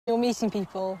You're meeting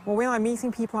people. Well, when I'm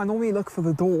meeting people, I normally look for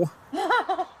the door.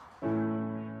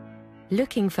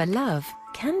 Looking for love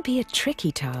can be a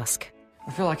tricky task.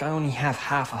 I feel like I only have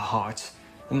half a heart,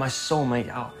 and my soulmate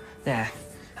out there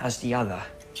has the other.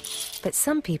 But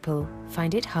some people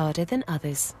find it harder than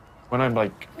others. When I'm,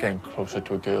 getting closer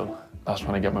to a girl, that's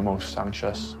when I get my most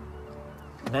anxious.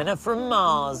 Men are from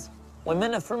Mars,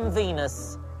 women are from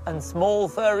Venus, and small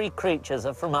furry creatures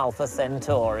are from Alpha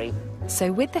Centauri.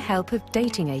 So with the help of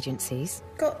dating agencies...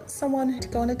 Got someone to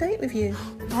go on a date with you.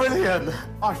 Brilliant!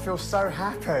 I feel so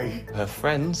happy. Her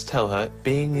friends tell her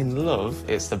being in love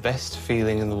is the best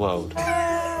feeling in the world.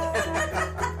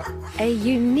 A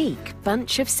unique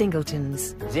bunch of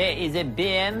singletons. There is a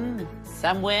BM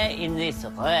somewhere in this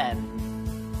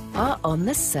room. Are on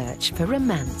the search for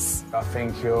romance. I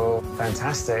think you're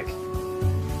fantastic.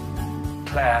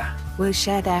 Claire. Will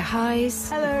share their highs.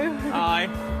 Hello. Hi.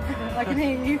 I can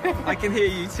hear you. I can hear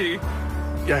you too.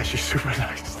 Yeah, she's super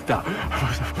nice.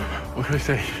 What can I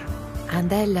say? And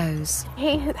their lows.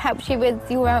 Who helped you with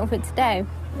your outfit today?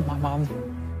 My mum.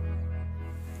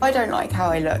 I don't like how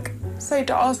I look. So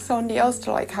to ask somebody else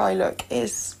to like how I look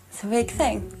is a big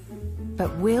thing.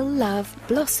 But will love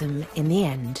blossom in the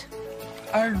end?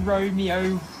 Oh,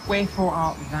 Romeo, wherefore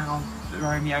art thou,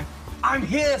 Romeo? I'm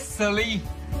here, silly.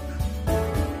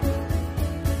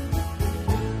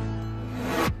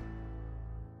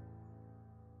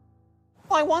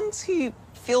 I want to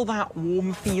feel that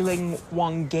warm feeling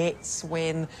one gets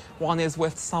when one is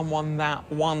with someone that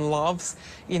one loves,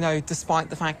 you know, despite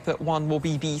the fact that one will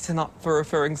be beaten up for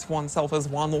referring to oneself as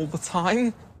one all the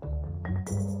time.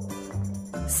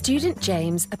 Student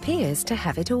James appears to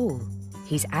have it all.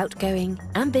 He's outgoing,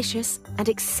 ambitious, and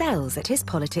excels at his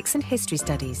politics and history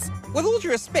studies. With all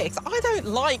due respect, I don't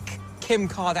like Kim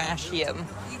Kardashian.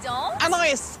 You don't? And I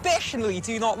especially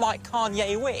do not like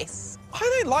Kanye West. I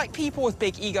don't like people with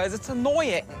big egos, it's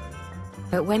annoying.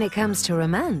 But when it comes to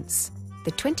romance,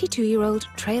 the 22-year-old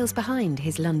trails behind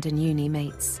his London uni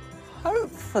mates.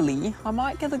 Hopefully, I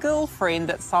might get a girlfriend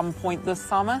at some point this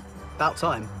summer. About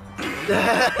time.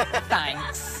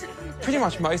 Thanks. Pretty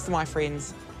much most of my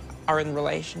friends are in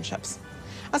relationships.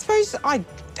 I suppose I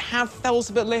have felt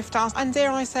a bit left out, and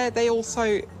dare I say it, they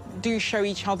also do show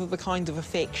each other the kind of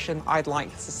affection I'd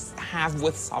like to have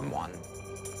with someone.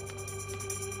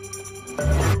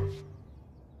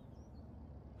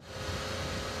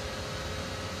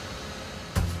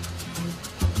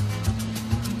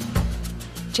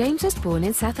 James was born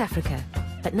in South Africa,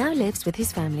 but now lives with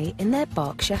his family in their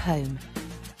Berkshire home.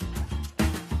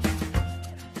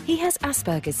 He has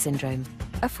Asperger's syndrome,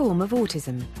 a form of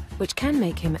autism, which can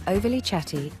make him overly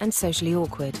chatty and socially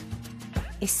awkward,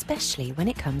 especially when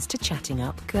it comes to chatting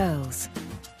up girls.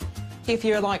 If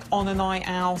you're on a night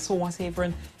out or whatever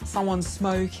and someone's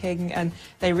smoking and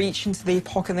they reach into their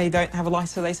pocket and they don't have a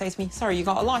lighter, they say to me, "Sorry, you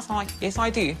got a lighter?" I'm like, "Yes, I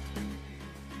do."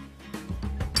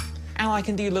 And I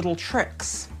can do little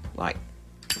tricks, like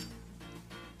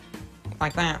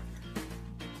that.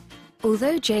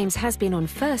 Although James has been on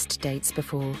first dates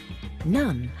before,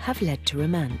 none have led to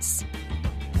romance.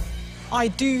 I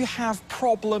do have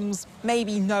problems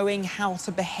maybe knowing how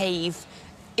to behave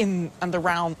in and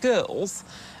around girls.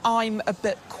 I'm a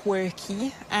bit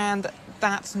quirky, and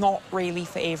that's not really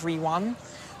for everyone.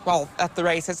 Well, at the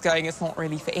rate it's going, it's not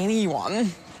really for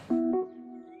anyone.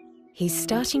 He's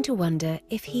starting to wonder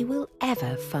if he will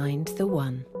ever find the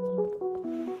one.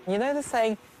 You know the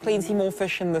saying, plenty more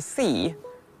fish in the sea?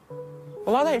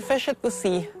 Well, I don't fish at the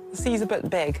sea. The sea's a bit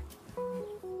big.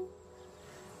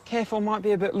 Careful, might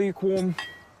be a bit lukewarm.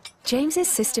 James's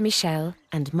sister Michelle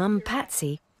and mum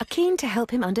Patsy are keen to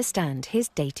help him understand his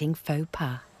dating faux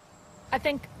pas. I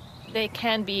think there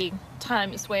can be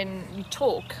times when you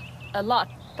talk a lot,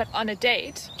 but on a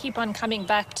date, keep on coming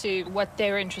back to what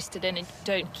they're interested in and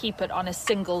don't keep it on a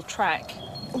single track.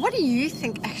 What do you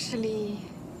think actually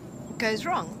goes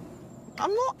wrong?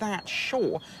 I'm not that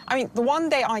sure. I mean, the one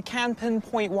day I can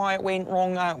pinpoint why it went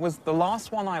wrong was the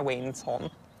last one I went on.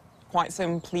 Quite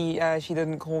simply, she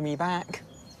didn't call me back.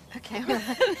 Okay, well,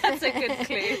 That's a good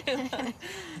clue.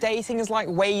 Dating is like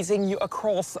wading you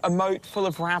across a moat full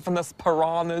of ravenous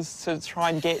piranhas to try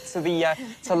and get to the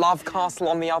to Love Castle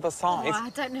on the other side. I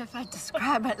don't know if I'd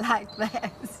describe it like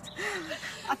that.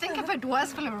 I think if it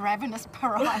was full of ravenous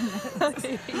piranhas,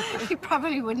 you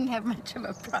probably wouldn't have much of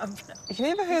a problem. You've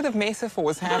never heard of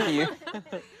metaphors, have you?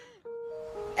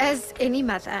 As any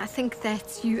mother, I think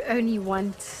that you only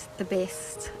want the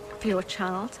best for your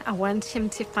child. I want him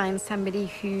to find somebody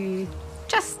who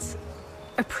just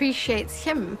appreciates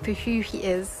him for who he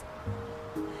is,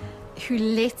 who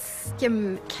lets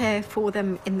him care for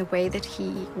them in the way that he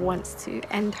wants to,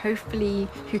 and hopefully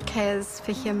who cares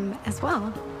for him as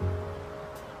well.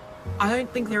 I don't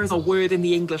think there is a word in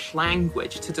the English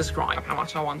language to describe how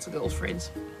much I want a girlfriend.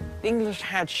 The English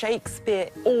had Shakespeare,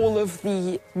 all of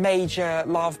the major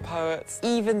love poets.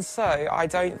 Even so, I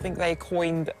don't think they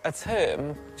coined a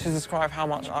term to describe how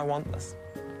much I want this.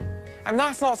 And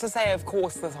that's not to say, of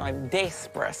course, that I'm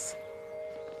desperate.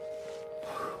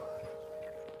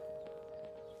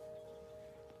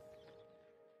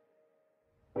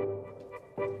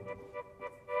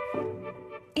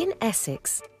 In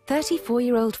Essex,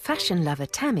 34-year-old fashion lover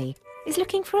Tammy is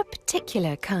looking for a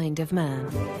particular kind of man.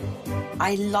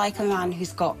 I like a man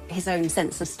who's got his own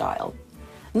sense of style.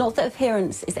 Not that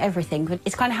appearance is everything, but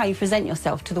it's kind of how you present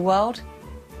yourself to the world.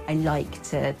 I like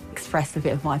to express a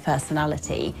bit of my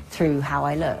personality through how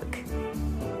I look.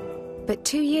 But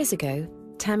 2 years ago,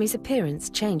 Tammy's appearance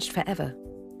changed forever.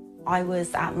 I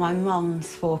was at my mum's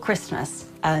for Christmas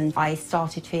and I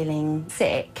started feeling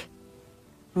sick.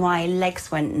 My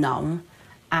legs went numb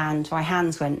and my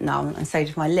hands went numb, and so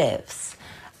did my lips.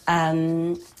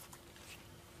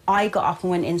 I got up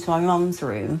and went into my mum's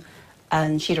room,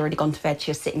 and she'd already gone to bed.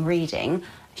 She was sitting reading.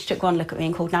 She took one look at me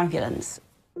and called an ambulance.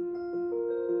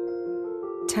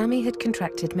 Tammy had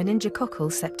contracted meningococcal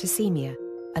septicemia,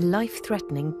 a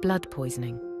life-threatening blood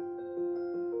poisoning.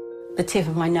 The tip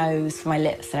of my nose, my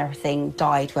lips and everything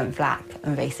died, went black,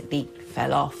 and basically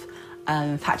fell off.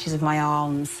 Patches of my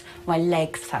arms, my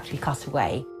legs had to be cut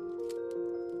away.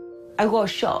 I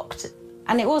was shocked,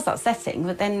 and it was upsetting,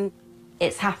 but then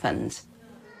it's happened.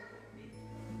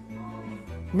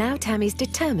 Now Tammy's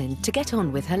determined to get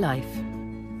on with her life.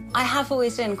 I have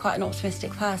always been quite an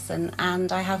optimistic person,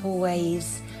 and I have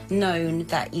always known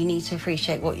that you need to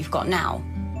appreciate what you've got now.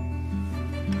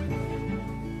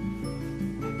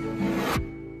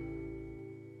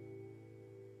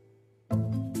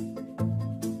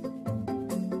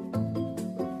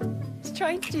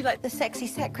 Trying to do like the sexy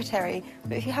secretary,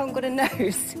 but if you haven't got a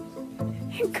nose,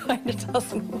 it kind of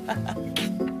doesn't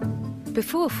work.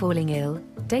 Before falling ill,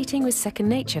 dating was second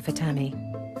nature for Tammy.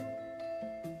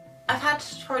 I've had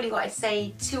probably what I'd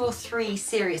say 2 or 3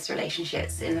 serious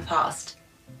relationships in the past.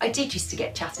 I did used to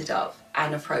get chatted up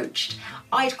and approached.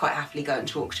 I'd quite happily go and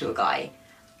talk to a guy.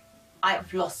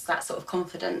 I've lost that sort of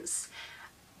confidence.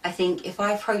 I think if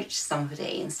I approached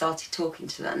somebody and started talking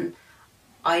to them,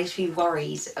 I'd be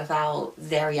worried about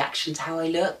their reaction to how I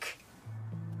look.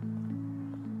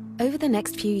 Over the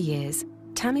next few years,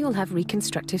 Tammy will have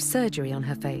reconstructive surgery on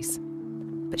her face.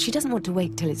 But she doesn't want to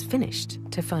wait till it's finished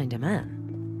to find a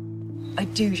man. I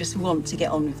do just want to get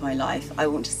on with my life. I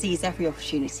want to seize every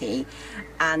opportunity,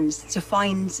 and to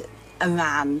find a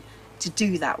man to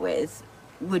do that with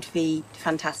would be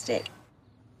fantastic.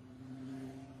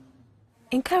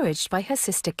 Encouraged by her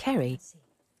sister Kerry,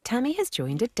 Tammy has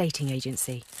joined a dating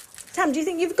agency. Tam, do you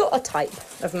think you've got a type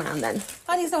of man then?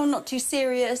 I think someone not too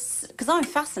serious, because I'm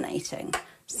fascinating.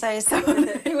 So someone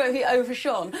who won't be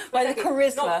overshone by the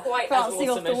charisma bouncing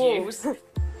off the walls.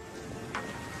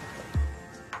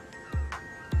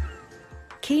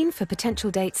 Keen for potential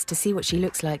dates to see what she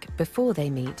looks like before they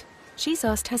meet, she's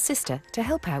asked her sister to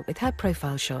help out with her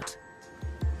profile shot.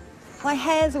 My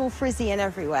hair's all frizzy and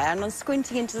everywhere, and I'm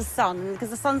squinting into the sun, because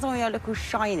the sun's on me, I look all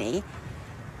shiny.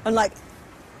 And like,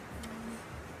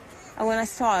 and when I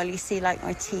smile, you see like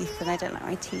my teeth, and I don't like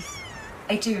my teeth.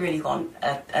 I do really want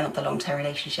another long-term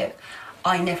relationship.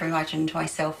 I never imagined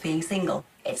myself being single.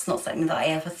 It's not something that I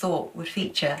ever thought would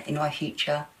feature in my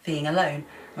future, being alone,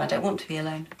 and I don't want to be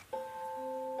alone.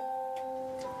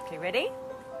 Okay, ready?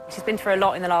 She's been through a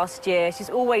lot in the last year.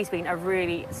 She's always been a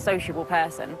really sociable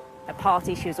person. At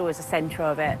parties, she was always the centre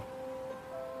of it.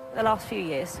 The last few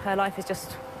years, her life has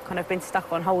just kind of been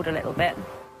stuck on hold a little bit.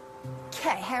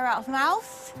 Okay, hair out of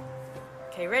mouth.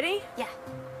 Okay, ready? Yeah.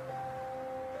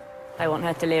 I want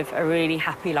her to live a really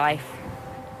happy life.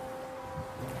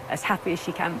 As happy as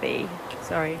she can be.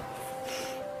 Sorry.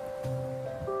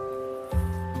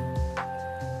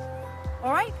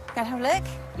 All right, gonna have a look?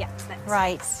 Yeah, next.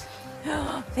 Right.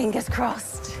 Fingers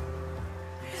crossed.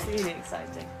 It's really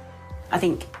exciting. I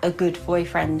think a good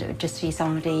boyfriend would just be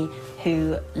somebody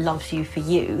who loves you for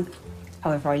you,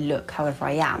 however I look, however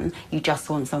I am. You just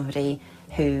want somebody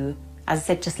who, as I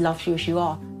said, just loves you as you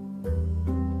are.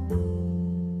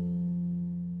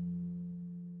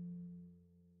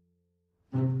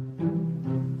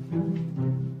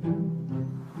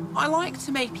 I like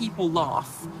to make people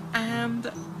laugh, and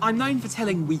I'm known for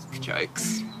telling weak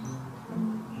jokes.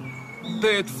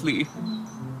 Bird flu,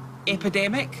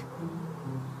 epidemic,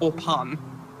 or pun?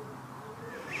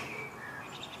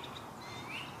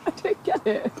 I don't get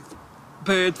it.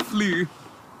 bird flew.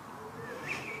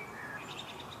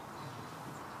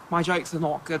 My jokes are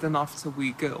not good enough to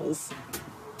woo girls.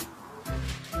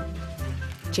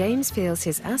 James feels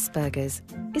his Asperger's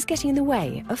is getting in the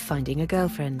way of finding a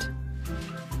girlfriend.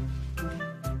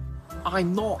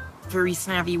 I'm not very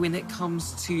savvy when it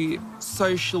comes to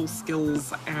social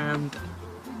skills and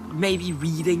maybe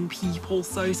reading people,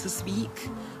 so to speak.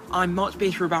 I'm much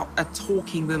better at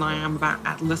talking than I am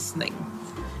at listening.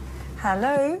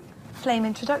 Hello, Flame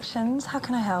Introductions, how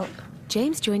can I help?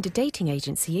 James joined a dating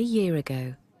agency a year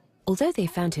ago. Although they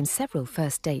found him several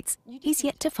first dates, he's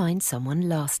yet to find someone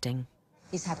lasting.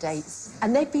 He's had dates,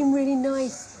 and they've been really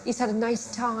nice. He's had a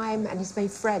nice time, and he's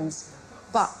made friends.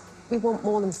 But we want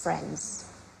more than friends.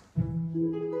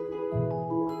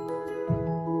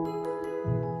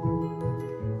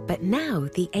 But now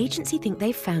the agency think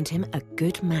they've found him a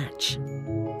good match.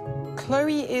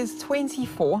 Chloe is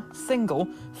 24, single,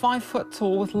 5 foot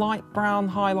tall with light brown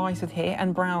highlighted hair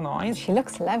and brown eyes. She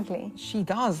looks lovely. She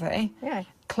does, eh? Yeah.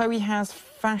 Chloe has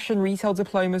fashion retail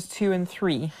diplomas 2 and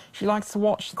 3. She likes to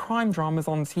watch crime dramas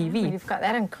on TV. Well, you've got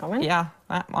that in common. Yeah,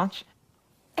 that much.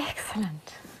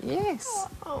 Excellent. Yes.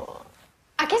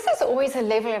 I guess there's always a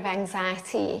level of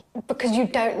anxiety because you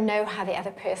don't know how the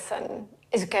other person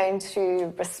is going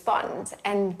to respond,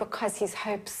 and because his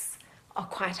hopes are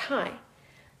quite high.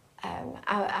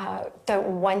 I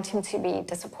don't want him to be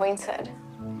disappointed.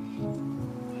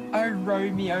 Oh,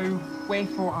 Romeo,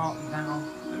 wherefore art thou,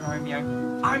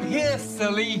 Romeo? I'm here,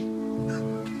 silly!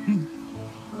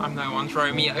 I'm no one's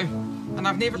Romeo. And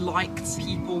I've never liked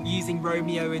people using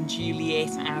Romeo and Juliet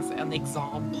as an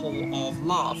example of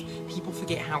love. People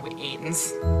forget how it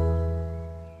ends.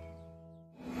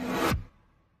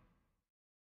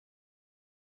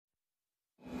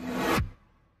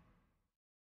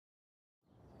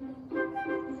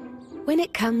 When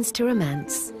it comes to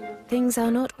romance, things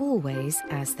are not always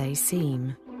as they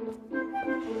seem.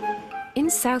 In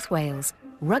South Wales,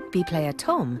 rugby player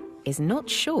Tom is not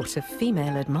short of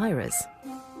female admirers.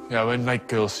 Yeah, when like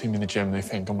girls see me in the gym, they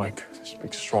think I'm like this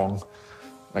big, strong,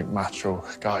 like macho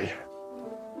guy.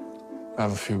 I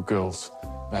have a few girls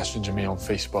messaging me on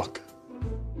Facebook.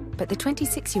 But the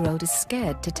 26-year-old is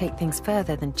scared to take things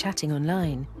further than chatting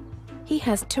online. He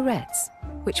has Tourette's,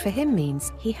 which for him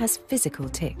means he has physical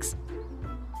tics.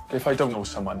 If I don't know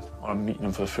someone, or I'm meeting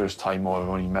them for the first time, or I've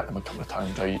only met them a couple of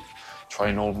times, I try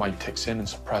and hold my tics in and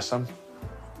suppress them.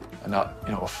 And that,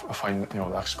 you know, I find, you know,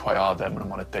 that's quite hard then when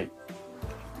I'm on a date.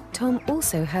 Tom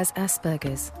also has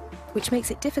Asperger's, which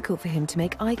makes it difficult for him to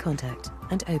make eye contact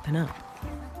and open up.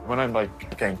 When I'm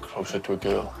like getting closer to a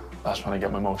girl, that's when I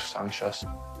get my most anxious.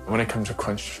 When it comes to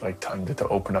crunch like time to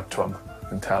open up to them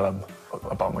and tell them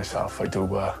about myself, I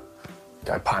do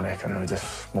I panic and I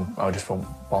just won't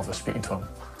bother speaking to them.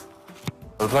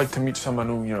 I'd like to meet someone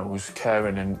who, you know, who's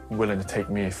caring and willing to take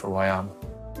me for who I am.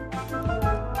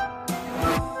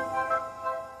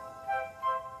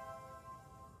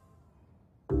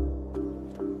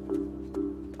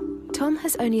 Tom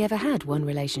has only ever had one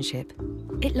relationship.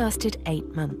 It lasted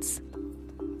 8 months.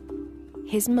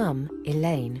 His mum,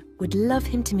 Elaine, would love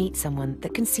him to meet someone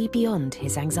that can see beyond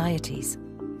his anxieties.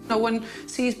 No one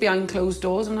sees behind closed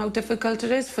doors and how difficult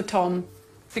it is for Tom.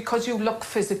 Because you look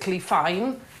physically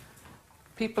fine,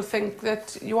 people think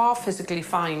that you are physically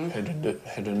fine.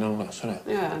 Hidden illness, isn't it?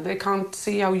 Yeah, they can't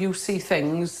see how you see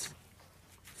things.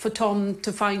 For Tom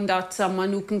to find out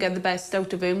someone who can get the best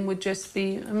out of him would just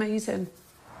be amazing.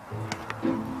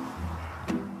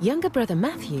 Younger brother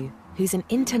Matthew, who's an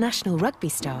international rugby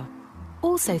star,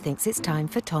 also thinks it's time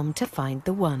for Tom to find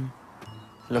the one.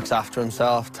 He looks after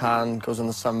himself, tan, goes on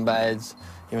the sunbeds,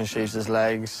 even shaves his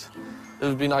legs. It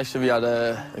would be nice if he had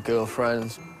a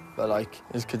girlfriend, but, like,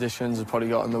 his conditions have probably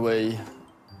got in the way.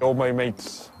 All my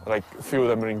mates, like, a few of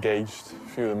them are engaged, a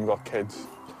few of them got kids.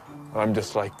 And I'm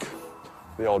just, like,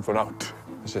 the odd one out.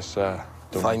 It's just...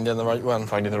 finding the right one.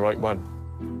 Finding the right one.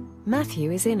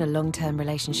 Matthew is in a long-term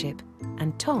relationship,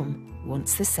 and Tom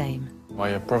wants the same.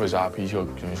 My brother's happy, he's got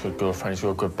a girlfriend, he's got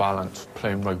a good balance,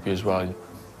 playing rugby as well.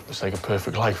 It's like a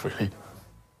perfect life, really.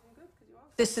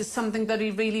 This is something that he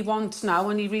really wants now,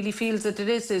 and he really feels that it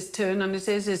is his turn and it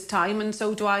is his time, and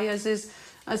so do I as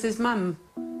his mum.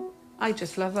 I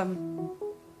just love him.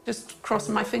 Just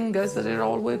crossing my fingers that it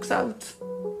all works out.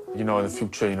 You know, in the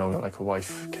future, you know, like a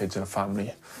wife, kids and a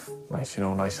family, nice, you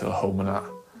know, nice little home and that.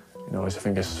 You know, I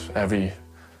think it's every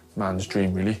man's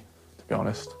dream, really, to be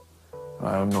honest. And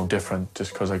I'm no different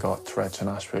just because I got Tourette's and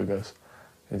Asperger's.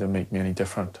 It doesn't make me any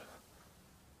different.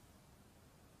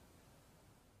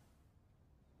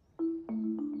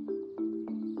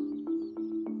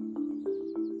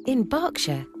 In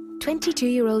Berkshire,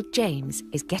 22-year-old James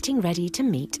is getting ready to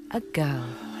meet a girl.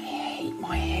 I hate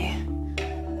my hair.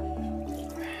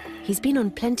 He's been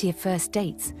on plenty of first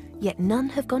dates, yet none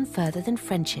have gone further than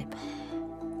friendship.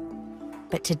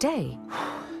 But today,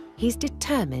 he's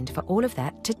determined for all of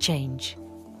that to change.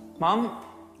 Mum?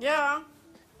 Yeah?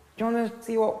 Do you want to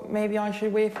see what maybe I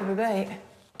should wear for the date?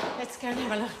 Let's go and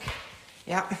have a look.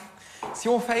 Yeah. It's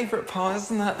your favourite part,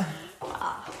 isn't it?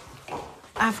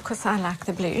 Of course, I like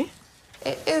the blue.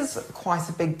 It is quite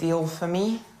a big deal for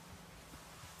me.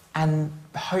 And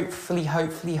hopefully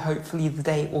the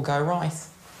date will go right.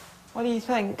 What do you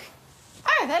think?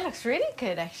 Oh, that looks really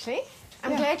good, actually.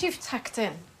 I'm glad you've tucked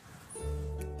in.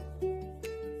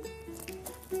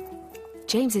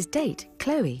 James's date,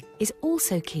 Chloe, is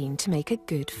also keen to make a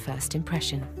good first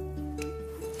impression.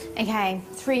 Okay,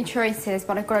 3 choices,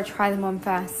 but I've got to try them on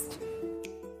first.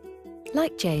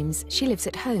 Like James, she lives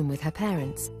at home with her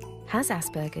parents, has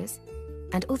Asperger's,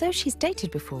 and although she's dated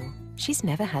before, she's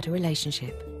never had a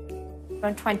relationship.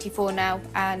 I'm 24 now,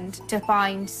 and to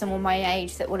find someone my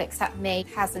age that will accept me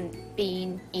hasn't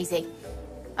been easy.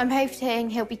 I'm hoping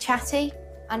he'll be chatty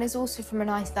and is also from a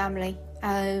nice family,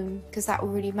 because that will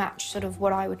really match sort of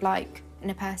what I would like in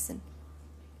a person.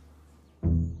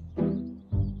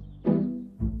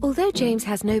 Although James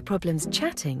has no problems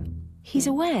chatting, he's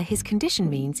aware his condition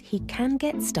means he can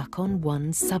get stuck on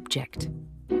one subject.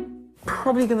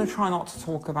 Probably going to try not to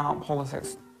talk about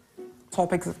politics.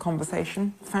 Topics of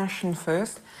conversation: fashion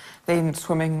first, then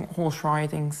swimming, horse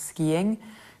riding, skiing,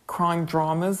 crime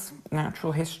dramas,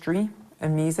 natural history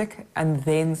and music, and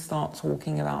then start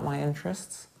talking about my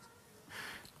interests.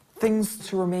 Things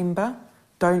to remember: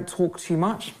 don't talk too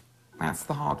much. That's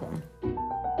the hard one.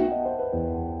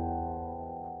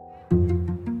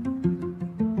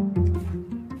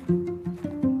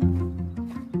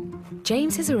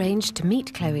 James has arranged to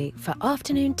meet Chloe for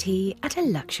afternoon tea at a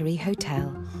luxury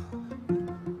hotel.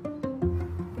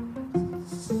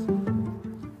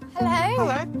 Hello.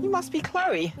 Hello, you must be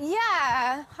Chloe.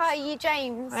 Yeah. Hi, you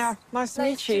James. Yeah, nice to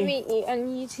meet you. Nice to meet you,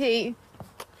 and you too.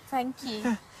 Thank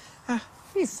you.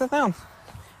 Please sit down.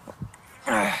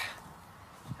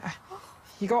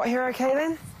 You got here okay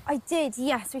then? I did,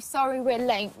 yes. We're sorry we're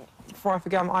late. Before I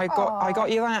forget, I got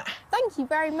you that. Thank you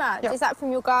very much. Yep. Is that from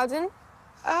your garden?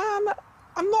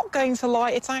 I'm not going to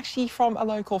lie, it's actually from a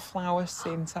local flower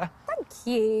centre. Thank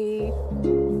you.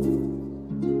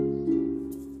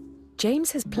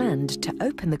 James has planned to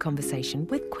open the conversation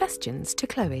with questions to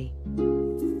Chloe.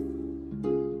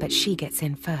 But she gets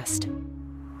in first.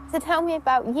 So tell me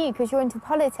about you, because you're into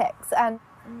politics and...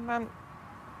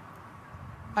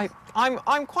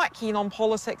 I'm quite keen on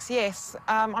politics, yes.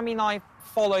 I mean, I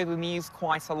follow the news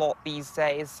quite a lot these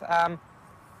days.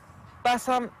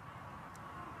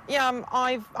 Yeah,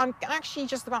 I'm actually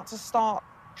just about to start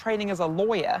training as a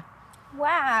lawyer.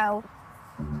 Wow.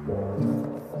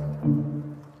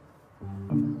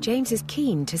 James is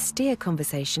keen to steer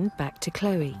conversation back to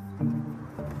Chloe.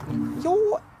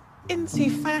 You're into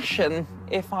fashion,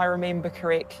 if I remember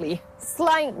correctly.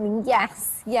 Slightly,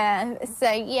 yes. Yeah.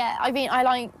 So, yeah, I mean, I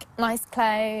like nice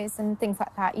clothes and things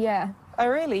like that, yeah. Oh,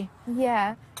 really?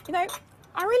 Yeah. You know,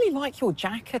 I really like your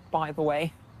jacket, by the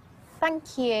way.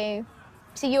 Thank you.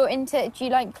 So you're into, do you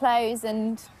like clothes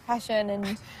and fashion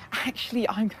and... Actually,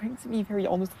 I'm going to be very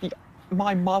honest with you.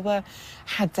 My mother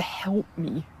had to help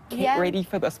me get ready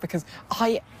for this because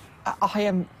I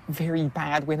am very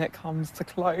bad when it comes to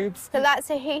clothes. So that's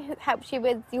who helped you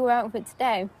with your outfit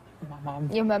today? My mum.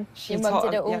 Your mum. Your mum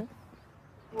did it all. Yeah.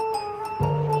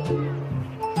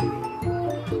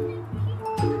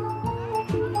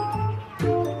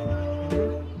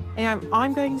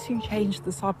 I'm going to change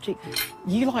the subject.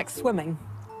 You like swimming?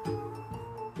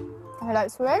 I like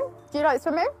swimming. Do you like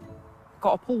swimming?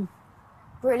 Got a pool.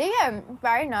 Brilliant.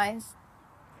 Very nice.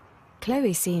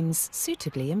 Chloe seems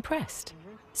suitably impressed,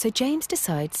 so James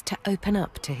decides to open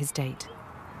up to his date.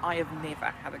 I have never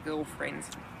had a girlfriend,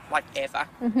 like, ever.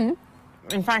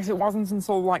 In fact, it wasn't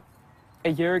until, like, a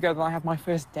year ago that I had my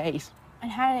first date.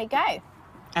 And how did it go?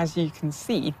 As you can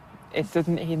see, it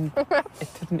didn't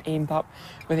end up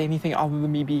with anything other than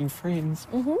me being friends.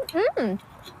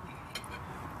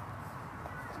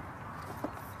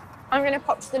 I'm going to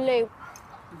pop to the loo.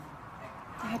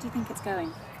 How do you think it's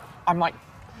going? I'm like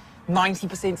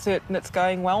 90% certain it's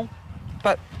going well,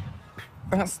 but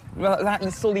that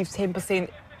still leaves 10%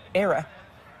 error.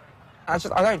 I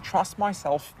don't trust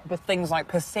myself with things like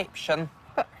perception,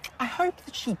 but I hope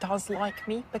that she does like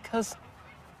me because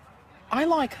I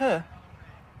like her.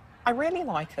 I really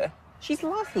like her. She's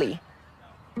lovely.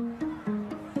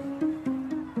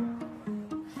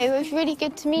 It was really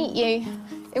good to meet you.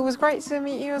 It was great to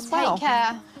meet you as well. Take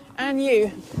care. And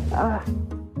you.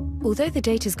 Although the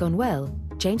date has gone well,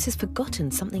 James has forgotten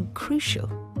something crucial.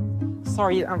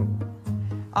 Sorry,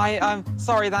 I'm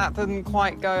sorry that didn't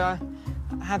quite go. I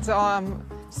had to,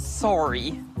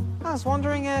 sorry. I was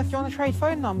wondering if you want to trade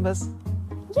phone numbers.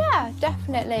 Yeah,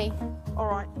 definitely. All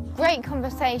right. Great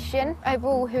conversation.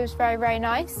 Overall, he was very, very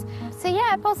nice. So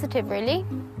yeah, positive, really.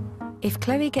 If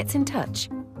Chloe gets in touch,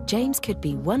 James could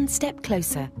be one step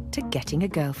closer to getting a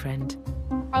girlfriend.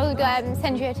 I'll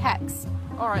send you a text.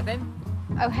 All right, then.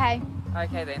 Okay.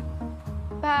 Okay, then.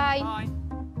 Bye. Bye.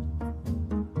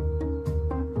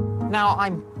 Now,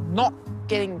 I'm not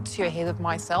getting too ahead of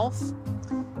myself,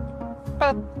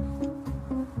 but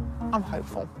I'm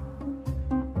hopeful.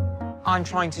 I'm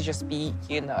trying to just be,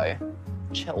 you know,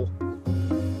 chill.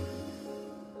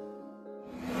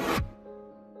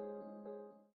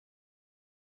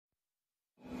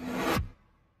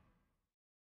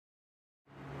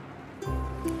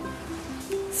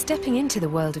 Stepping into the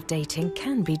world of dating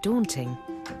can be daunting.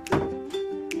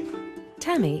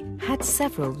 Tammy had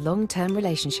several long-term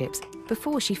relationships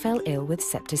before she fell ill with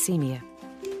septicemia.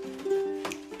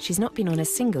 She's not been on a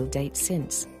single date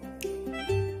since.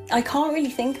 I can't really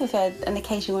think of an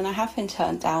occasion when I have been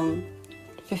turned down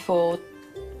before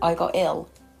I got ill.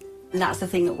 And that's the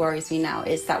thing that worries me now,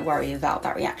 is that worry about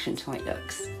that reaction to my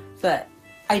looks. But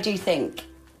I do think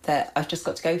that I've just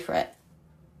got to go for it.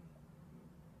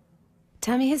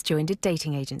 Tammy has joined a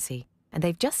dating agency and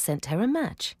they've just sent her a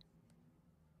match.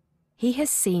 He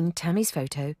has seen Tammy's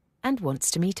photo and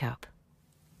wants to meet up.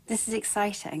 This is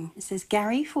exciting. This is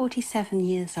Gary, 47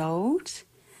 years old,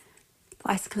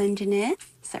 bicycle engineer,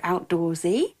 so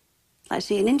outdoorsy.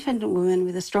 Actually an independent woman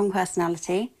with a strong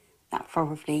personality. That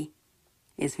probably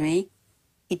is me.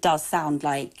 He does sound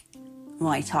like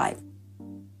my type.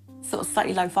 Sort of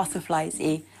slightly like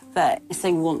butterflies-y, but I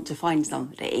so want to find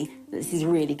somebody. This is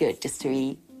really good just to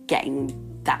be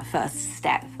getting that first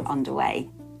step underway.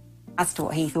 As to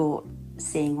what he thought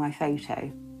seeing my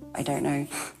photo, I don't know.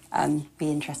 Be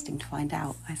interesting to find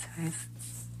out, I suppose.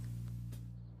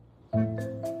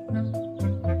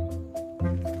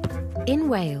 In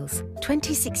Wales,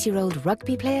 26-year-old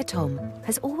rugby player Tom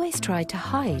has always tried to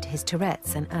hide his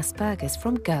Tourette's and Asperger's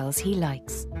from girls he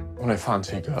likes. When I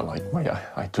fancy a girl,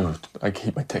 I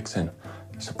keep my tics in,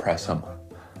 suppress them,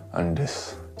 and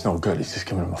it's no good. It's just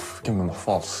giving them a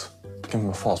false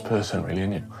person, really,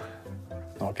 isn't it?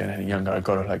 Not getting any younger. I've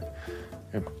got to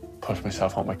push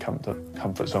myself out my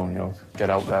comfort zone, you know, get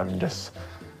out there and just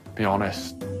be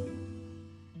honest.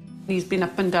 He's been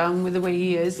up and down with the way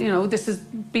he is. You know, this has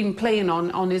been playing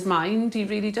on his mind. He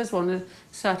really does want to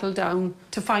settle down.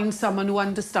 To find someone who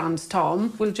understands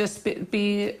Tom will just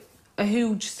be a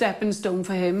huge stepping stone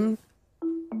for him.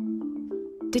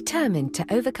 Determined to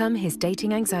overcome his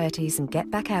dating anxieties and get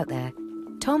back out there,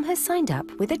 Tom has signed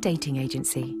up with a dating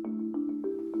agency.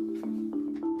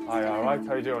 Hi, all right?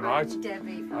 How you doing, all right?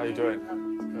 Debbie. How you doing?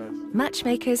 Good.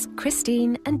 Matchmakers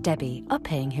Christine and Debbie are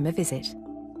paying him a visit.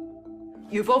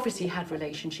 You've obviously had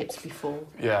relationships before.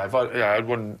 Yeah, I had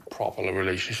one proper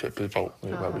relationship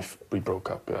where we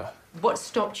broke up, yeah. What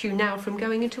stopped you now from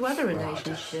going into other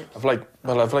relationships? I've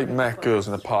met girls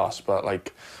in the past, but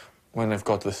when I've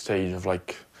got to the stage of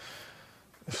if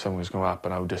something's going to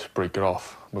happen, I would just break it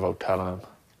off without telling them.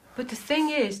 But the thing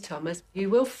is, Thomas, you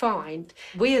will find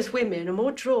we as women are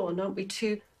more drawn, aren't we,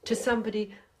 to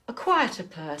somebody, a quieter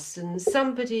person,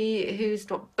 somebody who's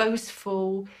not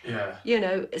boastful. Yeah. You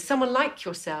know, someone like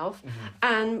yourself,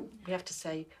 and we have to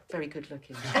say, very good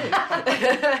looking too.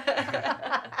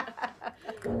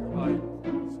 Bye.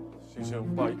 See you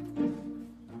soon. Bye.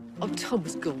 Oh, Tom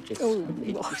was gorgeous. Oh,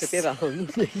 he was a bit of a hung.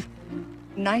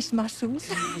 Nice muscles.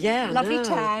 Yeah, Lovely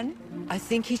tan. I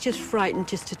think he's just frightened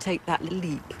just to take that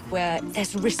leap where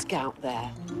there's risk out there.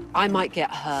 I might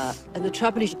get hurt. And the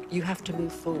trouble is, you have to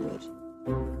move forward.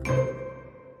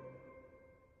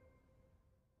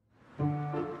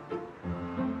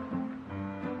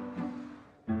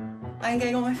 I'm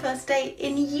going on my first date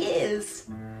in years.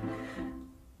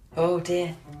 Oh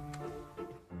dear.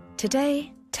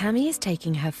 Today, Tammy is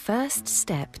taking her first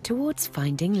step towards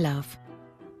finding love.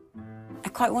 I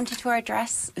quite wanted to wear a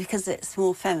dress because it's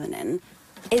more feminine.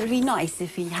 It would be nice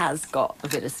if he has got a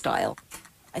bit of style.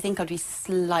 I think I'd be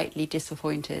slightly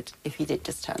disappointed if he did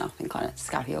just turn up in kind of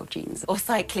scabby old jeans or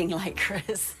cycling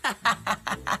lycras.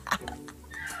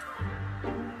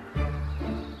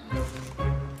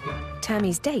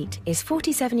 Tammy's date is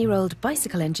 47-year-old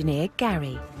bicycle engineer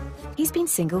Gary. He's been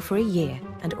single for a year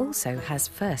and also has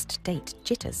first date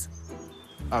jitters.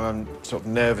 I'm sort of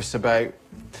nervous about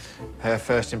her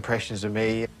first impressions of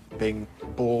me, being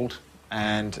bald,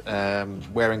 and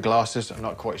wearing glasses. I'm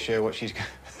not quite sure what she's going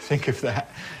to think of that.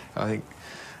 I think,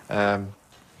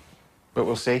 but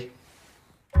we'll see.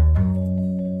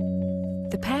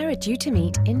 The pair are due to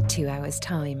meet in 2 hours'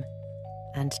 time,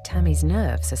 and Tammy's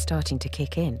nerves are starting to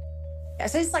kick in.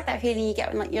 So it's like that feeling you get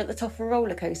when like you're at the top of a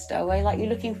roller coaster, where like you're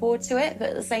looking forward to it, but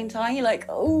at the same time you're like,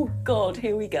 oh God,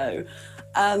 here we go.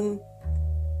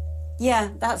 Yeah,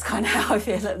 that's kind of how I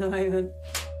feel at the moment.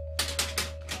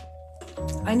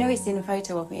 I know he's seen a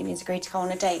photo of me and he's agreed to go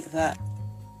on a date, but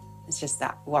it's just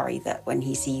that worry that when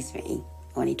he sees me,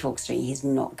 when he talks to me, he's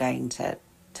not going to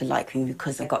like me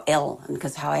because I got ill and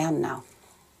because of how I am now.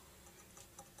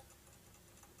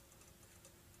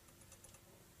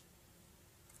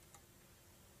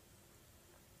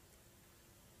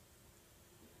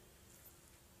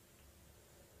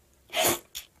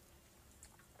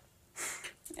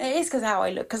 It is because of how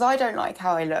I look, because I don't like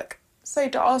how I look. So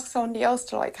to ask somebody else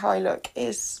to like how I look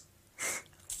is...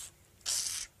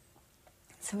 it's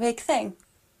a big thing.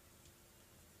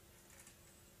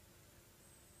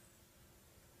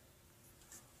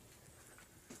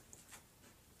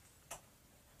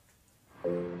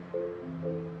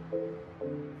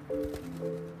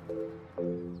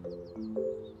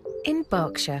 In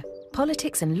Berkshire,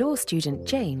 politics and law student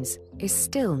James is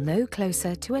still no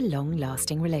closer to a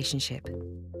long-lasting relationship.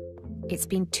 It's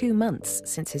been 2 months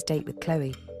since his date with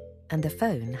Chloe, and the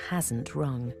phone hasn't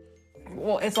rung.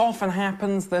 Well, it often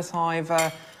happens that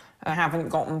I haven't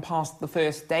gotten past the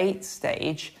first date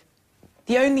stage.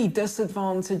 The only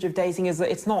disadvantage of dating is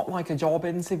that it's not like a job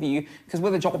interview, because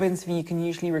with a job interview you can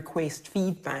usually request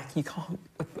feedback. You can't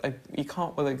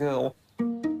with a girl.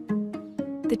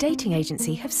 The dating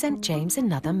agency have sent James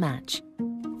another match,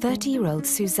 30-year-old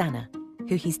Susanna,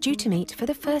 who he's due to meet for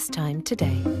the first time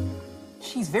today.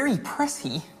 She's very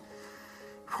pretty.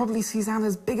 Probably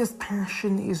Susanna's biggest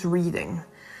passion is reading.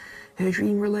 Her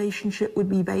dream relationship would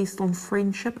be based on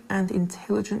friendship and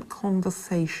intelligent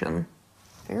conversation.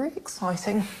 Very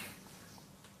exciting.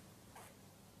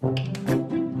 That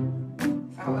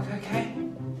look okay?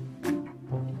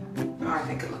 I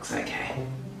think it looks okay.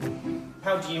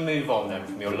 How do you move on then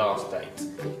from your last date?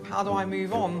 How do I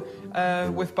move on?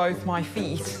 With both my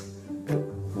feet.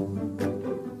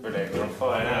 Brilliant, you're on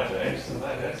fire now,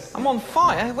 James. I'm on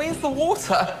fire? Where's the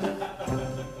water?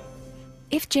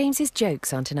 If James's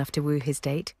jokes aren't enough to woo his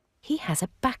date, he has a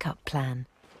backup plan.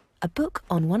 A book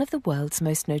on one of the world's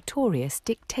most notorious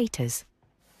dictators.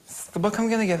 It's the book I'm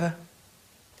going to give her.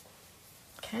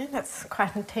 Okay, that's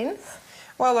quite intense.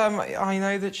 Well, I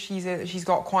know that she's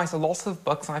got quite a lot of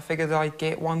books. I figured I'd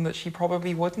get one that she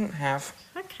probably wouldn't have.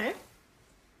 Okay.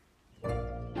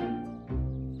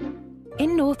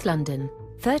 In North London,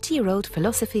 30-year-old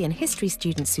philosophy and history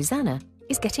student Susanna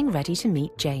is getting ready to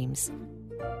meet James.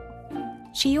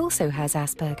 She also has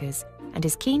Asperger's and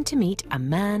is keen to meet a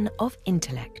man of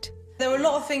intellect. There were a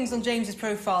lot of things on James's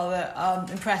profile that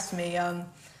impressed me.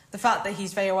 The fact that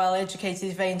he's very well educated,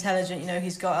 he's very intelligent, you know,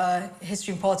 he's got a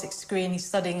history and politics degree and he's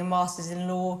studying a master's in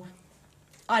law.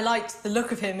 I liked the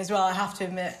look of him as well, I have to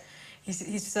admit.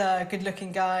 He's a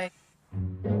good-looking guy.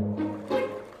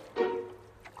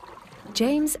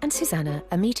 James and Susanna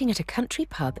are meeting at a country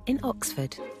pub in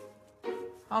Oxford.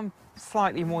 I'm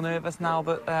slightly more nervous now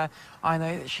that I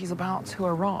know that she's about to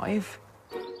arrive.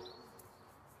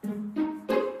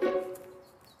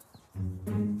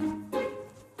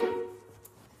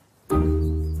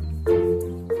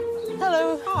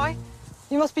 Hello. Hi.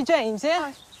 You must be James,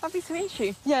 yeah? Hi. Lovely to meet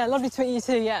you. Yeah, lovely to meet you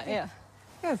too, yeah.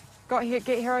 Good.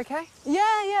 Get here okay?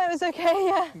 Yeah, it was okay,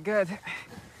 yeah. Good.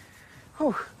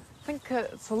 Oh, I think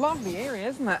it's a lovely area,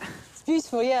 isn't it? It's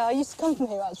beautiful, yeah. I used to come from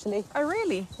here, actually. Oh,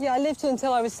 really? Yeah, I lived here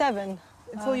until I was 7.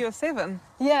 Until you were 7?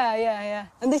 Yeah.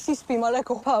 And this used to be my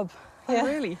local pub. Yeah. Oh,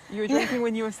 really? You were drinking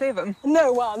when you were 7?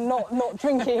 No, well, not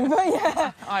drinking, but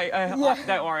yeah.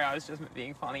 Don't worry, I was just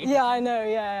being funny. Yeah, I know,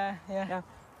 yeah.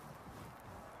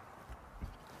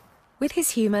 With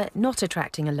his humour not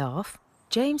attracting a laugh,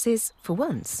 James is, for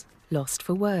once, lost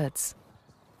for words.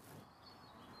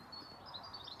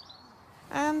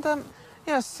 And,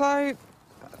 so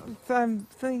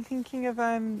thinking of,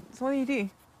 so what do you do?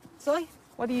 Sorry?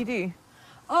 What do you do?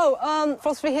 Oh,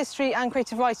 philosophy, history and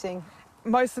creative writing.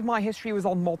 Most of my history was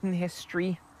on modern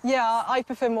history. Yeah, I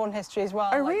prefer modern history as well.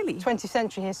 Oh, really? 20th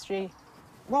century history.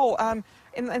 Well,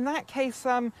 in that case,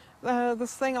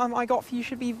 this thing I got for you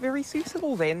should be very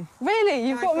suitable then. Really?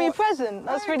 You've got me a present?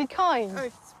 That's really kind.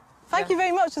 Oh, Thank you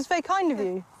very much. That's very kind of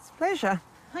you. It's a pleasure.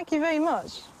 Thank you very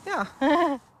much. Yeah.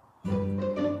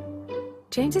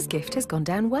 James's gift has gone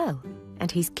down well,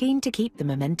 and he's keen to keep the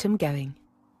momentum going.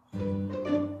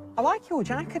 I like your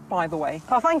jacket, by the way.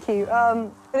 Oh, thank you.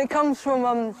 And it comes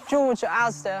from George at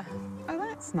Asda. Oh,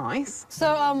 that's nice.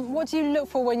 So, what do you look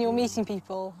for when you're meeting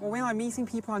people? Well, when I'm meeting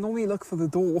people, I normally look for the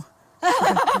door.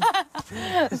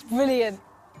 It's brilliant.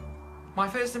 My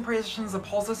first impressions are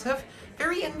positive.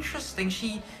 Very interesting.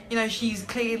 She's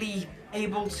clearly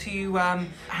able to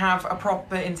have a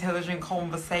proper, intelligent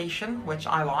conversation, which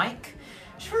I like.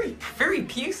 She's very, very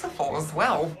beautiful as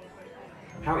well.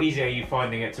 How easy are you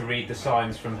finding it to read the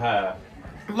signs from her?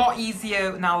 A lot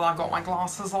easier now that I've got my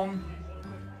glasses on.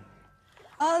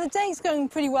 The date's going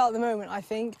pretty well at the moment, I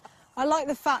think. I like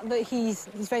the fact that he's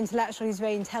very intellectual, he's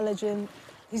very intelligent.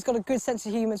 He's got a good sense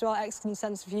of humour as well, excellent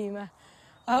sense of humour.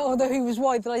 Although he was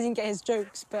worried that I didn't get his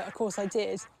jokes, but of course I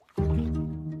did.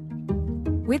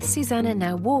 With Susanna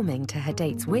now warming to her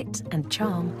date's wit and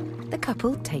charm, the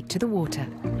couple take to the water.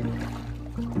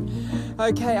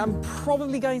 Okay, I'm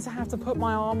probably going to have to put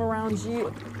my arm around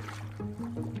you.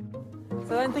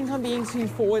 So I don't think I'm being too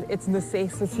forward. It's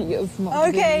necessity as much.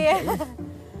 Okay,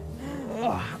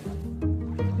 yeah.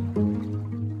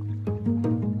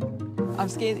 I'm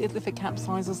scared if it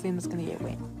capsizes, then it's going to get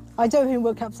wet. I don't think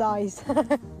we'll capsize.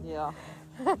 Yeah.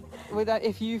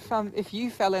 If you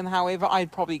fell in, however,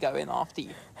 I'd probably go in after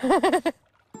you.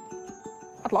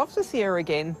 I'd love to see her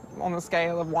again on a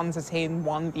scale of 1 to 10,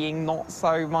 1 being not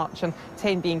so much and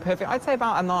 10 being perfect. I'd say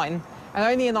about a 9. And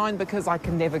only a 9 because I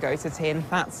can never go to 10.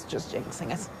 That's just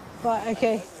jinxing it. Right,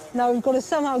 OK. Now we've got to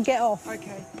somehow get off.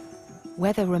 OK.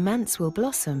 Whether romance will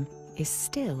blossom is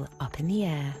still up in the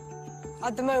air.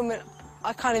 At the moment,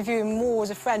 I kind of view him more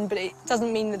as a friend, but it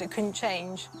doesn't mean that it couldn't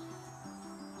change.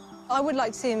 I would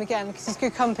like to see him again because he's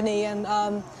good company and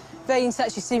very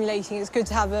intellectually stimulating. It's good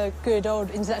to have a good old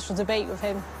intellectual debate with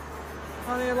him.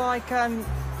 Are you like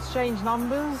exchange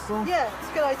numbers? Or? Yeah,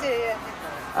 it's a good idea,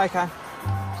 yeah. OK.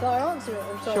 Shall I answer it?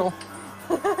 Or Sure.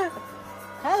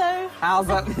 Hello. How's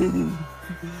that?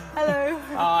 Hello.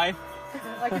 Hi.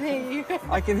 I can hear you.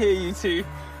 I can hear you too.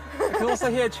 I can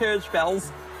also hear church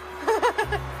bells.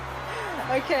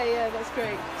 OK, yeah, that's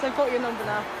great. So I've got your number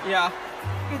now. Yeah.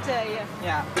 Good day, yeah.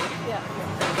 Yeah. Yeah.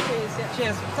 Cheers, yeah.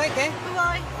 Cheers. Take care.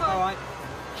 Bye-bye. All right.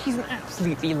 She's an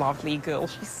absolutely lovely girl.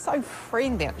 She's so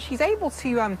friendly. She's able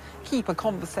to keep a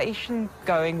conversation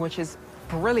going, which is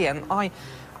brilliant. I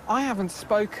haven't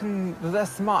spoken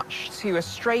this much to a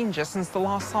stranger since the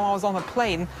last time I was on a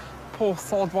plane. Poor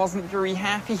sod wasn't very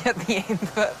happy at the end,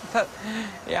 but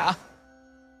yeah.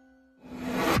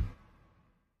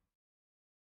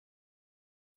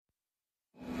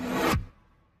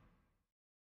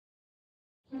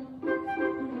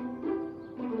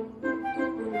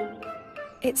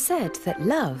 It's said that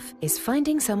love is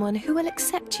finding someone who will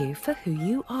accept you for who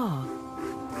you are.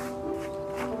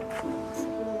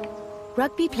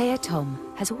 Rugby player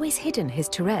Tom has always hidden his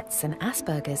Tourette's and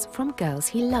Asperger's from girls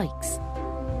he likes.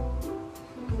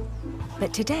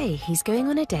 But today he's going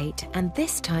on a date, and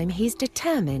this time he's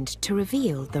determined to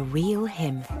reveal the real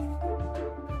him.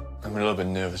 I'm a little bit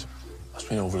nervous. It's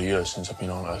been over a year since I've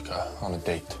been on on a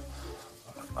date.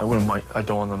 I wouldn't mind. I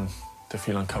don't want them to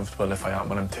feel uncomfortable if I am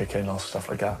when I'm taking or stuff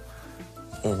like that.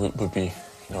 It would be,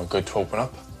 good to open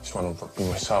up. Just want to be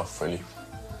myself, really.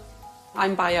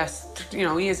 I'm biased.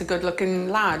 He is a good-looking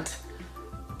lad.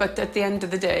 But at the end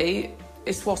of the day,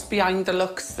 it's what's behind the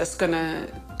looks that's going to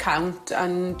count,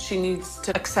 and she needs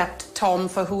to accept Tom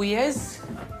for who he is.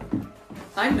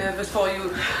 I'm nervous for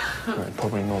you. You're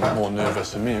probably more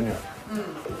nervous than me, aren't you?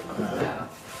 Yeah.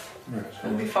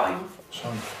 You'll be fine.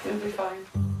 Son. You'll be fine.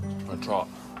 I'll trot.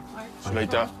 See you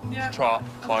later. Yeah. Trot.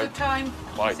 Bye. Good time.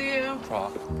 Bye. See you.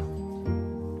 Trot.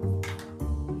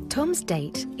 Tom's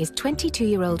date is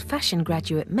 22-year-old fashion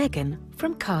graduate Megan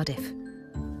from Cardiff.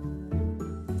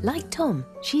 Like Tom,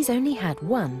 she's only had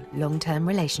one long-term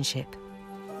relationship.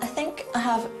 I think I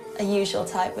have a usual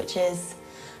type, which is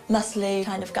muscly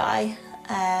kind of guy.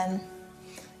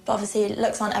 But obviously,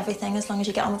 looks aren't everything. As long as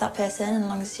you get on with that person and as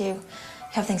long as you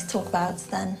have things to talk about,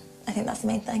 then I think that's the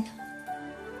main thing.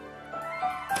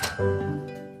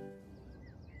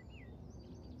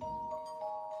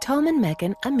 Tom and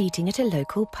Megan are meeting at a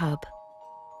local pub.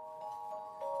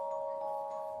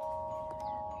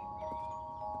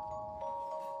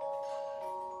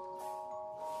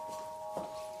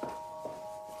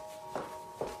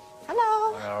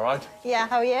 Hello. All right. Yeah,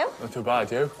 how are you? Not too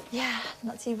bad, you? Yeah,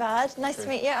 not too bad. Nice to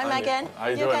meet you. I'm How Megan. How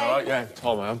you doing? okay? All right? Yeah,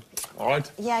 Tom, I am. All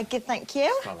right? Yeah, good, thank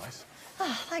you. Smell nice.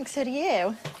 Oh, thanks, so do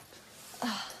you.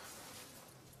 Oh.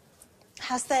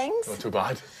 How's things? Not too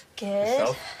bad. Good.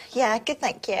 Yourself? Yeah, good,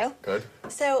 thank you. Good.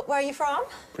 So, where are you from?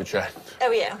 Pretend.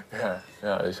 Oh, yeah. Yeah,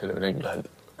 I used to live in England.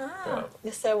 Ah, Yeah.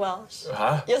 you're so Welsh.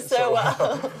 Huh? You're so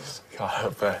Welsh. Can't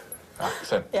help it.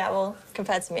 accent. Yeah, well,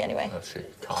 compared to me anyway. That's your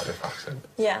Cardiff accent.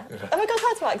 Yeah. Have I got a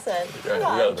Cardiff accent? Yeah, Have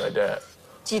I? a little bit, yeah.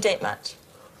 Do you date much?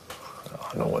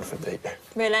 Oh, no one for date.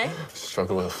 Really?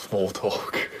 Struggle with small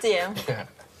talk. Do you? Yeah.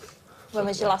 When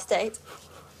was your last date?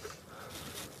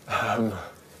 I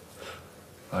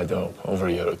don't know, over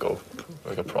a year ago.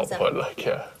 Like a proper one, like,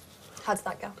 yeah. How did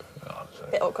that go?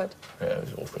 A bit awkward. Yeah, it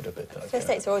was awkward a bit. Like, First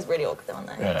dates are always really awkward, though, aren't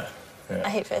they? Yeah, yeah. I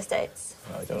hate first dates.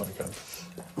 I don't like them.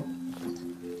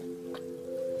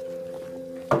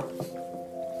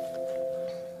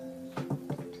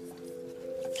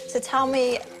 So tell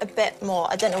me a bit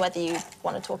more. I don't know whether you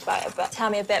want to talk about it, but tell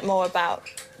me a bit more about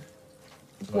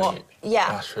what. Yeah.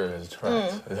 Asher's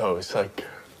right. No, it's like,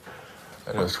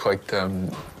 it was quite.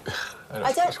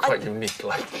 It's quite unique.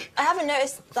 Like. I haven't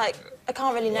noticed. Like, I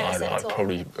can't really notice it at all.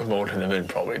 Probably more than them in,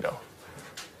 probably though.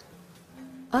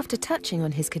 After touching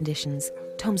on his conditions,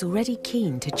 Tom's already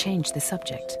keen to change the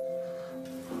subject.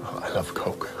 Oh, I love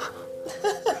Coke.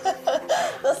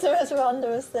 That's the most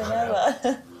randomest thing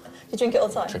ever. You drink it all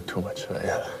the time? I drink too much of it,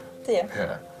 yeah. Do you?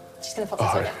 Yeah. Just gonna pop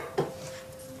this in.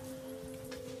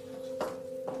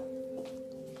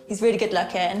 He's really good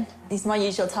looking. He's my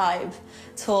usual type.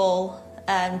 Tall,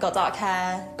 got dark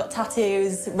hair, got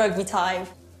tattoos, rugby type.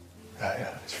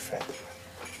 Yeah, it's fit.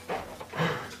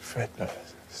 Fit,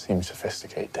 seems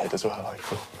sophisticated as well, I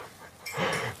feel.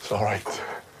 It's all right.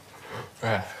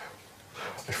 Yeah,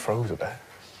 I froze a bit.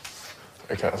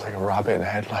 Like, I was like a rabbit in the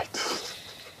headlights.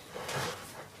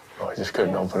 Oh, I just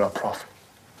couldn't open up properly.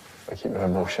 I keep my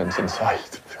emotions inside.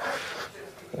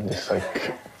 And just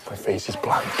like, my face is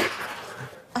blank.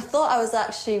 I thought I was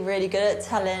actually really good at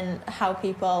telling how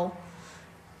people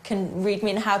can read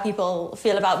me and how people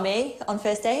feel about me on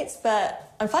first dates,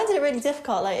 but I'm finding it really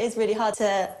difficult. Like, it's really hard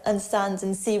to understand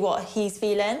and see what he's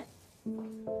feeling.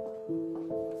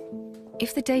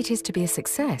 If the date is to be a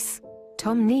success,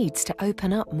 Tom needs to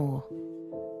open up more.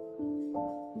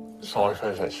 Sorry if I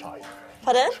was a bit shy.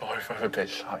 Pardon? Sorry if I was a bit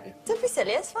shy. Don't be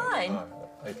silly, it's fine.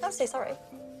 Don't say sorry.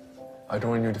 I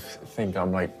don't want you to think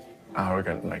I'm like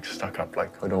arrogant and like stuck up.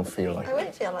 Like, I don't feel like. I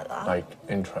wouldn't feel like that. Like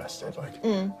interested. Like,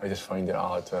 I just find it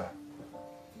hard to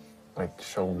like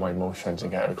show my emotions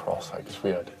and get it across. Like, it's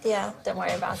weird. Yeah, don't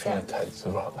worry I about feel it. tense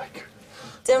about like.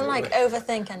 Don't like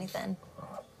overthink anything.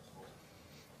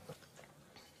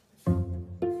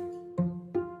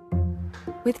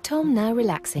 With Tom now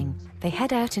relaxing, they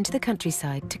head out into the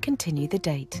countryside to continue the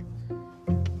date.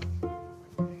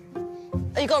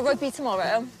 Oh, you got rugby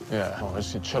tomorrow? Yeah, well, I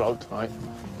just chill out tonight.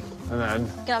 And then.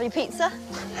 You can have your pizza?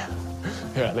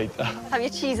 Yeah, later. Have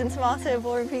your cheese and tomato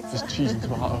boring pizza? Just cheese and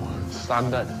tomato.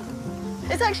 Standard.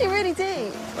 It's actually really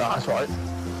deep. That's right.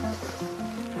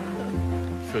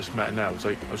 First met now,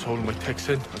 I was holding my ticks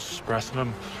in, I was suppressing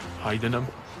them, hiding them.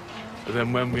 But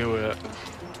then when we were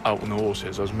out on the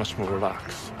horses, I was much more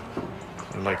relaxed.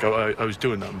 And like I was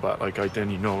doing them, but like I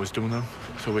didn't even know I was doing them.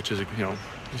 So which is, you know,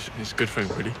 it's a good thing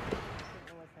really.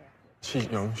 She's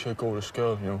a gorgeous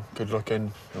girl, good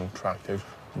looking, attractive.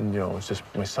 And, it's just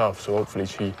myself, so hopefully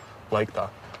she liked that.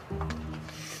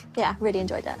 Yeah, really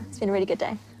enjoyed it. It's been a really good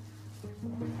day.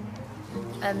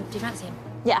 Do you fancy him?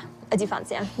 Yeah, I do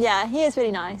fancy him. Yeah, he is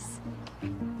really nice.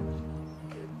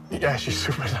 Yeah, she's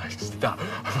super nice.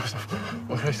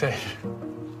 What can I say?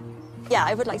 Yeah,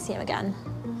 I would like to see him again.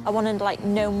 I want to like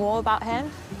know more about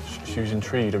him. She was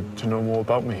intrigued to know more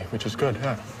about me, which is good,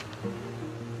 yeah.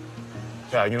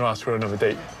 Yeah, I'm going to ask for another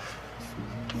date.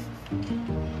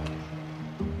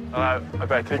 I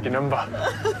better take your number.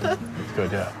 It's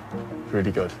good, yeah.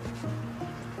 Really good.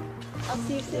 I'll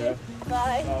see you soon.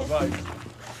 Bye. Bye.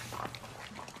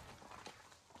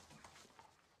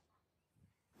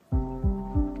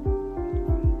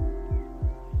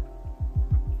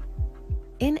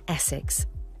 In Essex,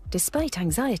 despite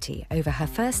anxiety over her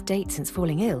first date since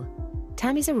falling ill,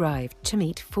 Tammy's arrived to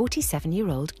meet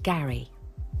 47-year-old Gary.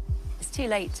 It's too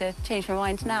late to change my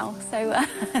mind now, so...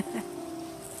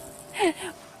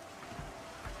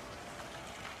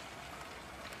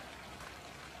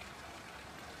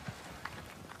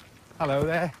 Hello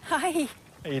there. Hi.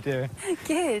 How you doing?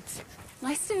 Good.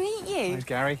 Nice to meet you. Hi,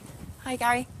 Gary. Hi,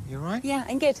 Gary. You all right? Yeah,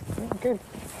 I'm good. Yeah, good.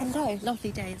 Hello.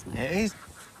 Lovely day, isn't it? It is.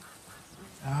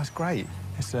 Oh, it's great.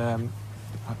 It's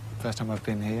first time I've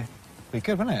been here. Be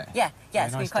good, wouldn't it? Yeah, Yeah,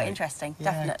 it's been nice quite day. interesting,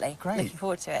 Yeah, definitely. great. Looking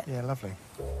forward to it. Yeah, lovely.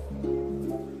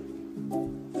 You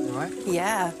all right?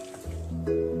 Yeah.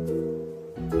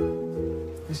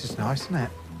 This is nice, isn't it?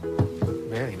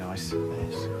 Really nice. It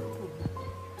is.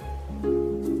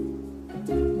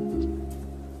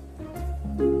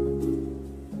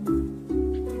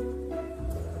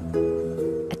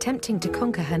 Attempting to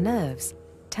conquer her nerves,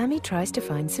 Tammy tries to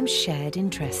find some shared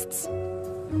interests.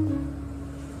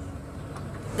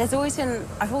 I've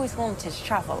always wanted to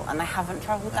travel, and I haven't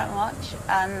travelled that much.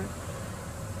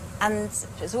 And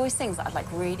there's always things that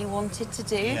I'd really wanted to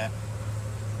do. Yeah.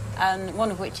 And one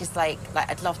of which is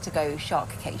I'd love to go shark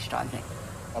cage diving.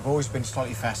 I've always been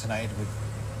slightly fascinated with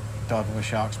diving with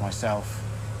sharks myself,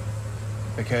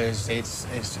 because it's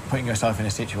putting yourself in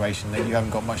a situation that you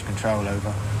haven't got much control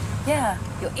over. Yeah,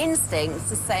 your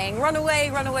instincts are saying, run away,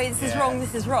 this is wrong,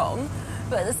 this is wrong.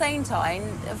 But at the same time,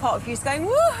 a part of you is going,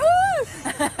 woohoo!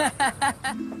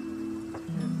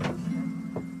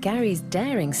 Gary's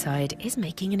daring side is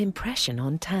making an impression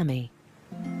on Tammy.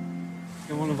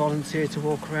 You want to volunteer to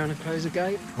walk around and close a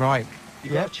gate? Right.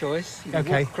 You've got a choice. You can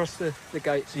walk across the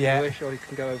gates if you wish, or you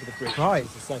can go over the bridge. Right.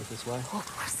 It's the safest way. Walk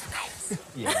across the gates.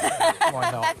 Yeah,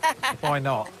 why not? Why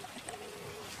not?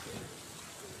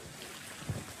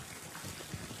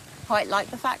 Quite like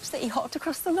the fact that he hopped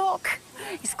across the lock.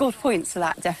 He scored points for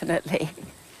that, definitely.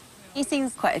 He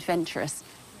seems quite adventurous.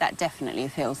 That definitely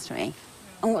appeals to me.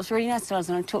 And what's really nice is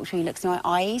when I talk to him, he looks in my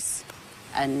eyes,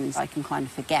 and I can kind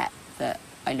of forget that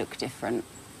I look different.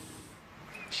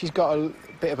 She's got a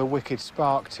bit of a wicked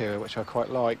spark to her, which I quite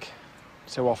like.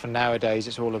 So often nowadays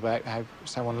it's all about how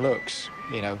someone looks,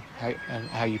 you know, and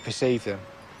how you perceive them.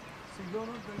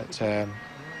 But yeah,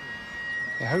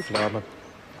 hopefully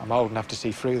I'm old enough to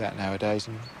see through that nowadays,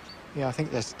 and yeah, I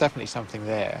think there's definitely something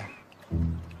there.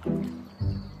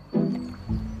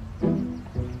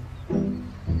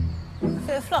 I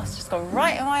feel the floss just gone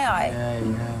right in my eye. Yeah,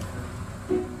 you have.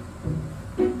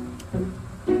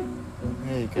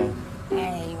 There you go.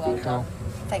 Hey, well done.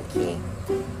 Thank you.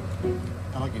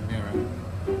 I like your mirror.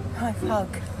 High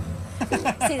hug.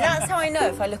 See, that's how I know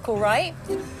if I look all right.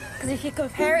 Because if you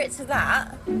compare it to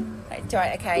that,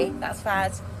 right, okay, that's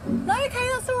bad. No, okay,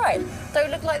 that's all right.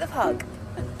 Don't look like the pug.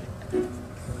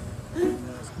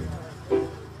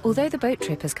 Although the boat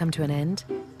trip has come to an end,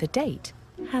 the date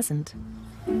hasn't.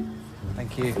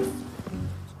 Thank you.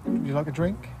 Would you like a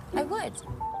drink? I would.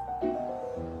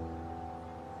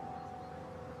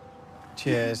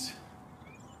 Cheers.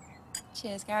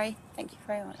 Cheers, Gary. Thank you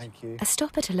very much. Thank you. A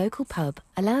stop at a local pub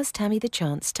allows Tammy the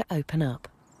chance to open up.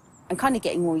 I'm kind of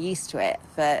getting more used to it,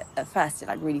 but at first it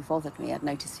really bothered me. I'd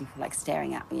noticed people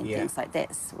staring at me and things like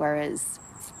this, whereas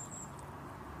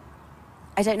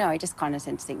I don't know, I just kind of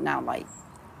tend to think now, if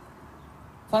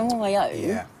I'm on my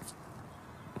own,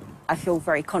 I feel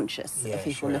very conscious of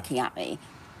people looking at me.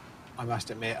 I must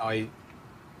admit, I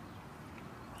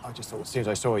just thought, as soon as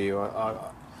I saw you,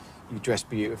 you dressed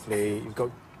beautifully, you've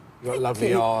got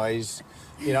lovely eyes,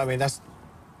 you know what I mean,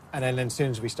 and then as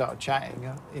soon as we started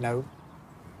chatting, you know,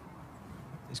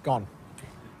 it's gone.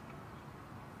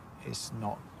 It's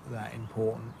not that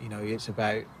important, you know, it's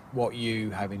about what you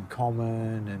have in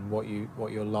common and what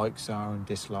your likes are and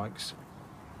dislikes.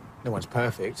 No one's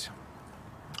perfect.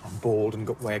 I'm bald and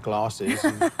wear glasses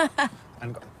and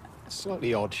got a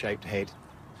slightly odd-shaped head.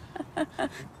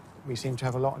 We seem to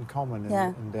have a lot in common,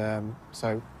 and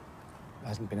so it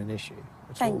hasn't been an issue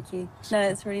at all. Thank you. No,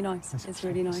 it's really nice. It's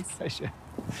really nice. It's a pleasure.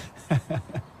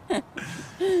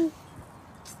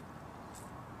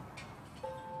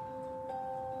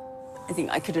 I think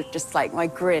I could have just, my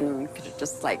grin could have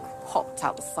just, hopped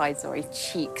out the sides of my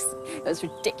cheeks. It was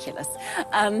ridiculous.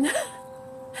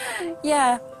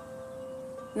 Yeah.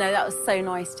 No, that was so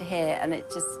nice to hear, and it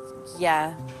just,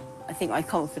 I think my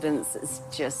confidence has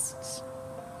just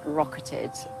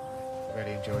rocketed.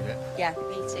 Really enjoyed it. Yeah,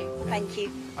 me too. Thank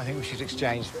you. I think we should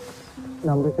exchange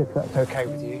numbers if that's okay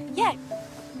with you. Yeah.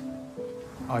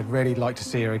 I'd really like to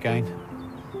see her again.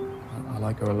 I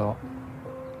like her a lot.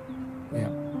 Yeah.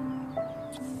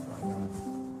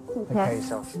 Okay,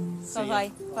 yourself.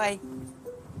 Bye-bye. Bye.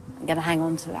 I'm going to hang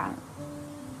on to that.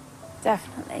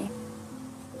 Definitely.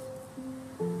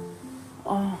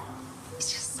 Oh,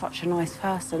 he's just such a nice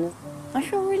person. I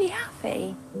feel really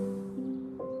happy.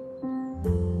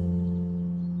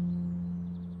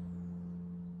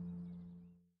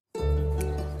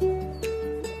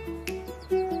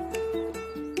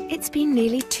 It's been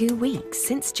nearly 2 weeks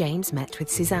since James met with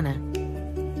Susanna.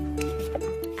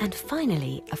 And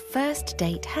finally, a first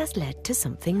date has led to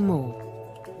something more.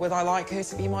 Would I like her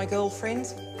to be my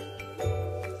girlfriend?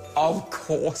 Of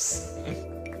course.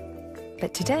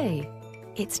 But today,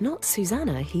 it's not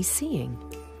Susanna he's seeing.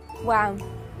 Wow,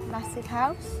 massive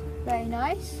house, very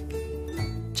nice.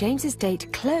 James's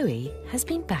date, Chloe, has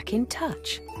been back in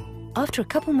touch. After a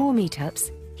couple more meetups,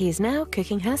 he is now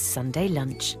cooking her Sunday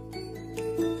lunch.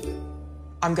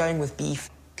 I'm going with beef,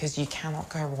 because you cannot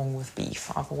go wrong with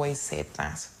beef. I've always said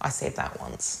that. I said that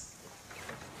once.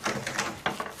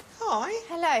 Hi.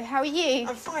 Hello, how are you?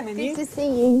 I'm fine, and Good you? to see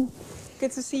you.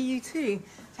 Good to see you too.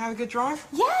 have a good drive?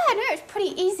 Yeah, no, it's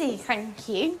pretty easy, thank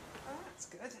you. That's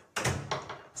good.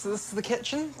 So this is the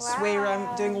kitchen. Wow. So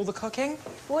we're doing all the cooking.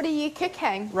 What are you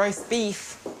cooking? Roast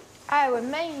beef. Oh,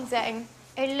 amazing.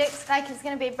 It looks like it's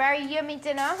going to be a very yummy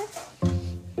dinner.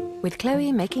 With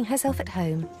Chloe making herself at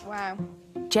home, Wow.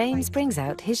 James brings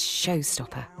out his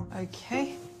showstopper.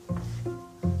 OK.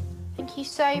 Thank you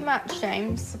so much,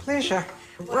 James. It's a pleasure.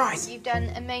 Right. You've done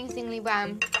amazingly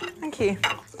well. Thank you.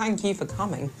 Thank you for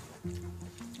coming.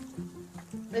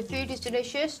 The food is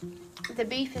delicious. The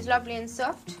beef is lovely and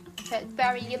soft. It's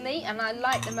very yummy, and I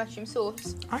like the mushroom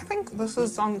sauce. I think this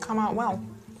has come out well.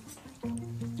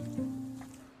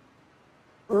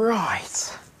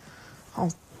 Right.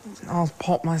 I'll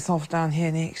pop myself down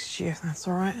here next to you, if that's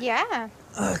all right. Yeah.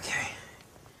 OK.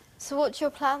 So what's your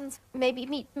plans? Maybe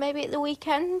meet at the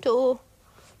weekend or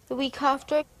the week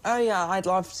after? Oh, yeah, I'd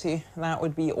love to. That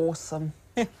would be awesome.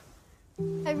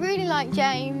 I really like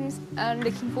James and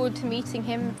looking forward to meeting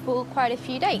him for quite a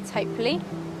few dates, hopefully.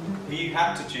 If you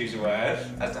had to choose a word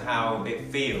as to how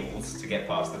it feels to get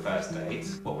past the first date,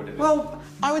 what would it be? Well,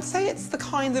 I would say it's the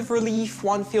kind of relief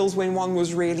one feels when one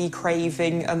was really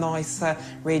craving a nice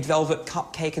red velvet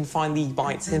cupcake and finally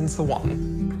bites into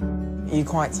one. Are you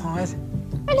quite tired?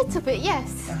 A little bit,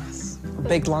 yes. Yes. A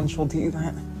big lunch will do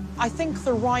that. I think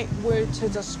the right word to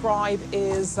describe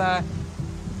is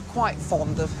quite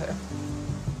fond of her.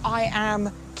 I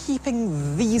am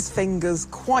keeping these fingers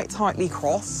quite tightly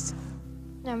crossed.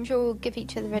 I'm sure we'll give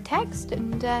each other a text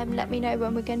and let me know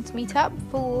when we're going to meet up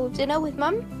for dinner with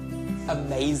Mum.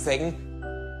 Amazing.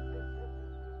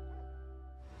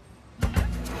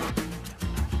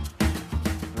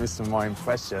 This is my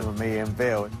impression of me and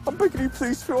Bill. I'm begging you,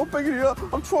 please, Phil, I'm begging you.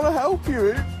 I'm trying to help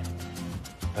you.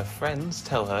 Her friends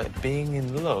tell her being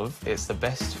in love is the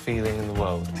best feeling in the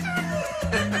world.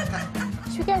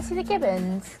 Should we go and see the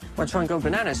Gibbons? Well, try and go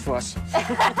bananas for us.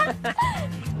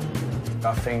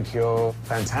 I think you're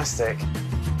fantastic.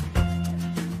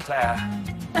 Claire.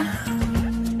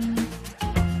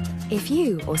 If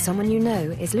you or someone you know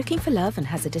is looking for love and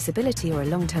has a disability or a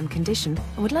long-term condition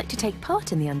and would like to take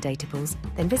part in the Undateables,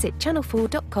 then visit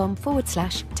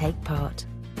channel4.com/take part.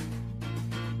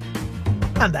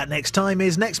 And that next time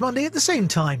is next Monday at the same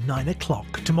time, 9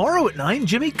 o'clock. Tomorrow at 9,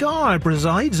 Jimmy Carr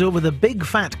presides over the big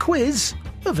fat quiz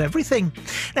of everything.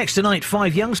 Next tonight,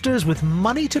 5 youngsters with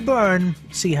money to burn.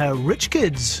 See how rich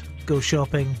kids go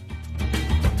shopping.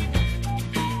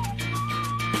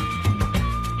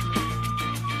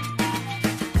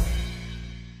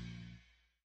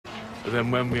 But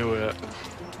then when we were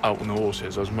out on the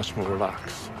horses, I was much more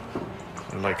relaxed.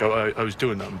 And, like, I was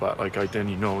doing them, but like I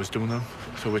didn't know I was doing them.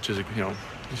 So which is,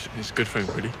 it's a good thing,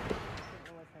 really.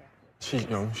 She's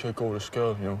a gorgeous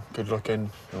girl, good looking,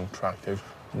 attractive.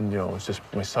 And, it's just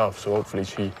myself, so hopefully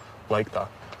she liked that.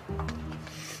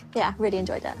 Yeah, really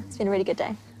enjoyed it. It's been a really good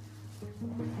day.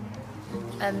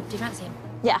 Do you fancy him?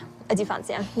 Yeah, I do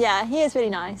fancy him. Yeah, he is really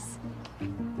nice.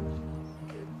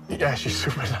 Yeah, she's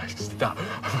super nice.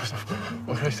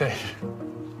 What can I say?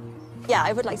 Yeah,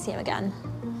 I would like to see him again.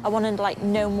 I want to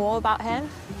know more about him.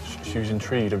 She was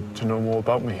intrigued to know more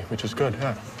about me, which is good,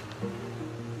 yeah.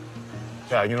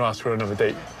 Yeah, I'm gonna ask for another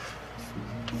date.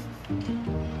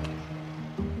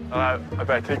 I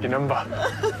better take your number.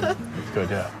 It's good,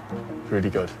 yeah. Really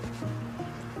good.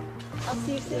 I'll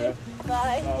see you soon.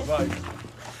 Bye. Bye.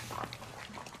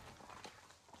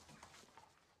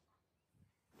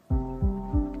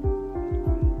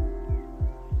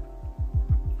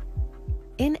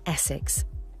 In Essex,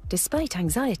 despite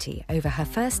anxiety over her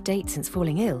first date since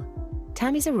falling ill,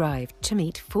 Tammy's arrived to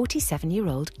meet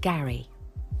 47-year-old Gary.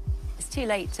 It's too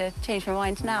late to change my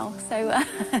mind now, so...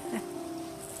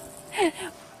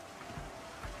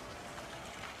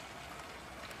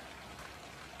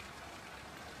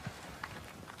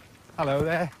 Hello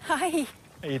there. Hi.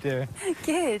 How you doing?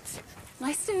 Good.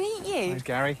 Nice to meet you. Hi,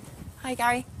 Gary. Hi,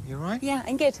 Gary. You all right? Yeah,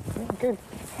 I'm good. Yeah, good.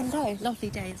 Hello.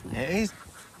 Lovely day, isn't it? It is.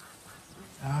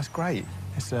 Oh, it's great.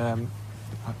 It's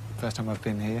first time I've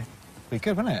been here. Be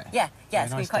good, wouldn't it? Yeah, Yeah,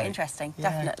 it's been nice quite day. interesting, Yeah,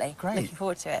 definitely. great. Looking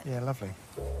forward to it. Yeah, lovely.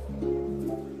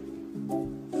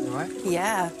 You all right?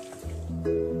 Yeah.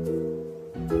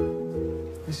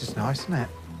 This is nice, isn't it?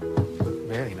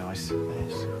 Really nice.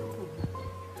 Yes.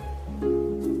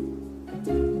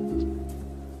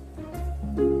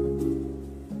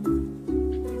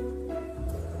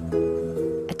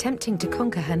 Attempting to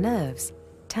conquer her nerves,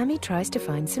 Tammy tries to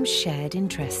find some shared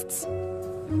interests.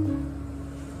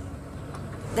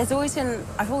 I've always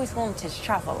wanted to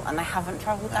travel, and I haven't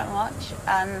travelled that much.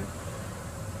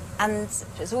 And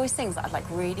there's always things that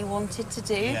I'd really wanted to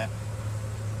do. Yeah.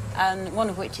 And one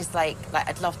of which is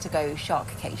I'd love to go shark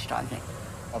cage diving.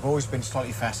 I've always been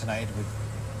slightly fascinated with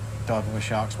diving with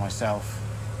sharks myself,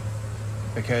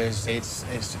 because it's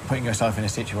putting yourself in a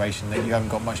situation that you haven't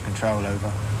got much control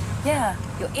over. Yeah,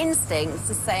 your instincts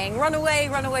are saying, run away,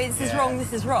 this is wrong,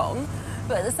 this is wrong.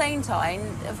 But at the same time,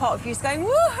 a part of you is going,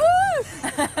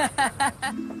 woohoo!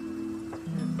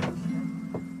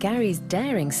 Gary's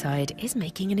daring side is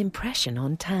making an impression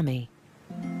on Tammy.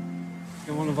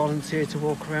 You want to volunteer to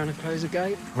walk around and close a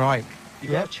gate? Right.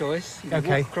 You've got a choice. You can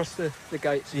walk across the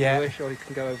gates if you wish, or you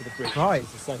can go over the bridge. Right.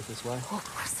 It's the safest way. Walk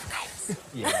across the gates.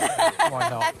 Yeah, why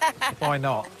not? Why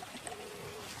not?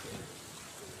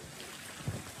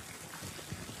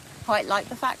 Quite like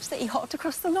the fact that he hopped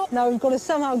across the lot. Now we've got to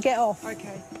somehow get off.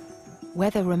 OK.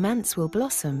 Whether romance will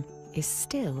blossom is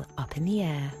still up in the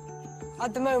air.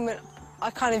 At the moment, I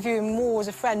kind of view him more as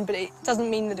a friend, but it doesn't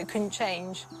mean that it couldn't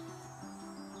change.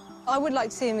 I would like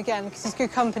to see him again, because he's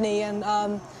good company and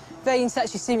very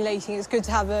intellectually stimulating. It's good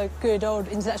to have a good old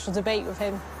intellectual debate with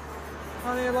him.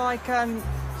 Are you like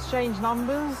exchange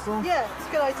numbers? Or? Yeah, it's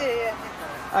a good idea,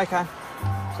 yeah. OK.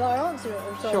 Shall I answer it?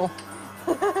 Or shall Sure.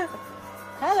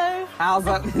 Hello. How's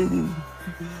it?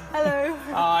 Hello.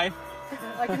 Hi.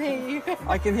 I can hear you.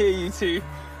 I can hear you too.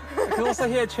 I can also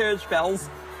hear church bells.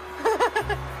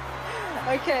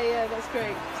 OK, yeah, that's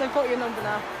great. So I've got your number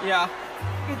now. Yeah.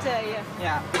 Good day, yeah.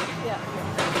 Yeah. Yeah.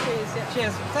 Cheers, yeah.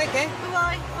 Cheers. Take care.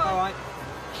 Bye-bye. Bye. All right.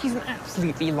 She's an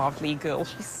absolutely lovely girl.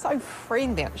 She's so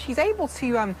friendly. She's able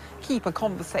to keep a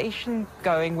conversation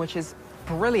going, which is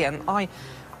brilliant. I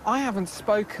haven't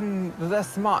spoken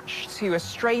this much to a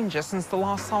stranger since the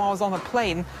last time I was on a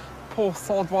plane. Poor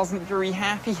sod wasn't very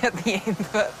happy at the end,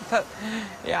 but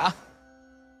yeah.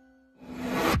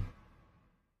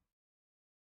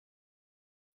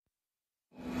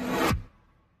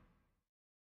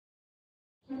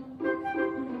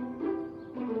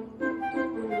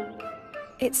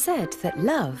 It's said that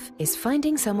love is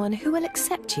finding someone who will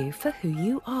accept you for who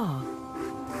you are.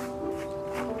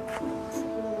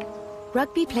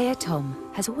 Rugby player Tom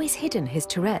has always hidden his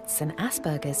Tourette's and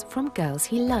Asperger's from girls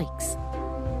he likes.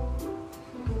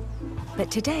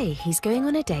 But today he's going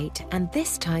on a date, and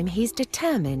this time he's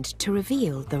determined to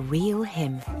reveal the real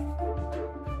him.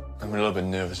 I'm a little bit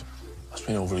nervous. It's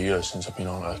been over a year since I've been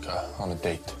on on a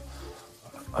date.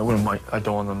 I wouldn't mind. I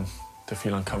don't want them to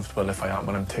feel uncomfortable if I am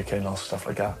when I'm taking or stuff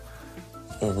like that.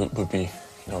 It would be,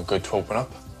 good to open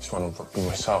up. Just want to be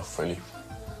myself, really.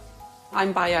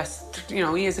 I'm biased.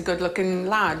 He is a good-looking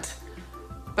lad.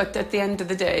 But at the end of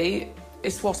the day,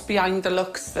 it's what's behind the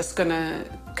looks that's going to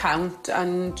count,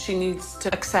 and she needs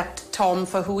to accept Tom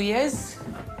for who he is.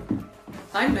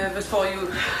 I'm nervous for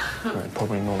you. You're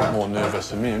probably more nervous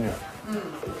than me, aren't you?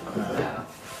 Yeah.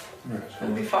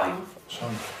 You'll be fine.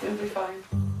 Sorry. You'll be fine.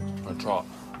 I'll trot.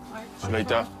 See you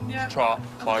later. Yeah. Trot.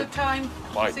 Bye. Good time.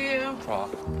 Bye. See you. Trot.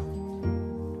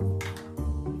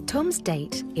 Tom's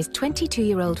date is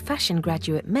 22-year-old fashion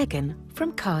graduate Megan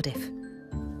from Cardiff.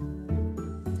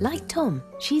 Like Tom,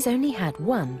 she's only had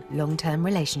one long-term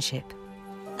relationship.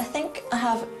 I think I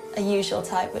have a usual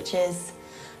type, which is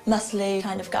muscly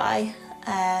kind of guy.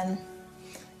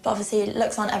 But obviously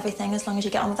looks on everything. As long as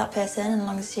you get on with that person and as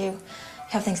long as you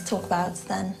have things to talk about,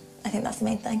 then I think that's the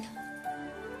main thing.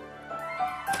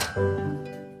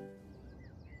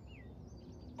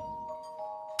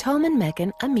 Tom and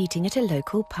Megan are meeting at a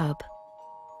local pub.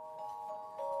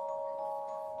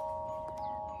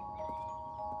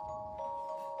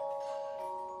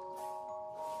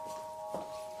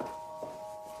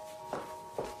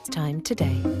 It's time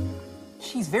today.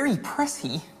 She's very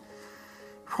pretty.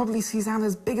 Probably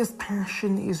Susanna's biggest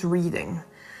passion is reading.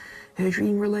 Her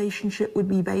dream relationship would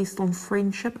be based on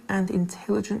friendship and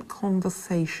intelligent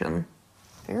conversation.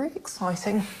 Very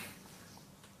exciting.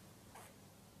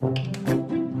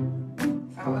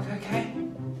 That look okay?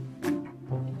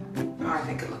 I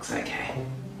think it looks okay.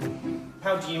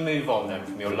 How do you move on then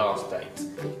from your last date?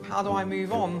 How do I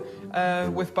move on?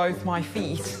 With both my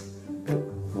feet.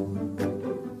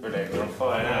 Brilliant, you're on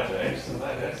fire now,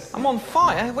 James. I'm on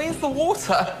fire? Where's the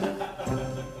water?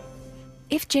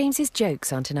 If James's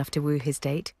jokes aren't enough to woo his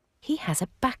date, he has a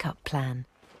backup plan.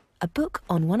 A book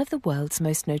on one of the world's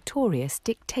most notorious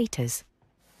dictators.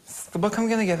 It's the book I'm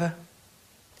going to give her.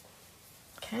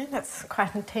 Okay, that's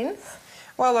quite intense.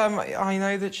 Well, I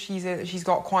know that she's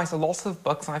got quite a lot of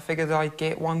books. I figured I'd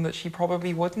get one that she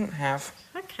probably wouldn't have.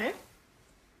 Okay.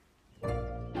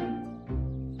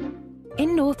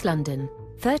 In North London,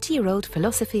 30-year-old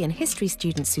philosophy and history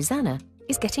student Susanna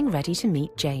is getting ready to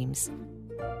meet James.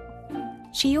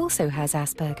 She also has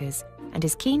Asperger's and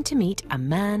is keen to meet a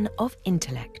man of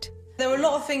intellect. There were a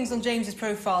lot of things on James's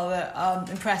profile that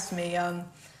impressed me.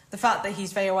 The fact that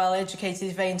he's very well educated,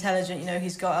 he's very intelligent, you know,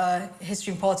 he's got a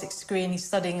history and politics degree and he's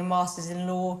studying a master's in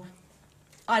law.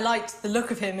 I liked the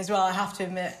look of him as well, I have to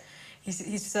admit.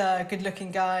 He's a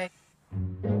good-looking guy.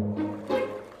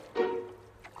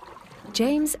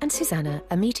 James and Susanna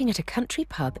are meeting at a country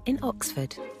pub in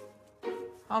Oxford.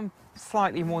 I'm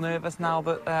slightly more nervous now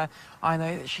that I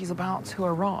know that she's about to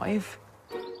arrive.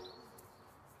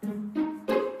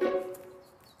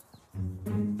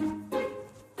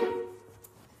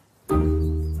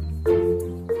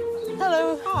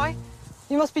 Hello. Hi.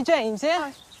 You must be James, yeah?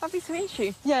 Hi. Lovely to meet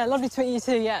you. Yeah, lovely to meet you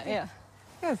too, yeah.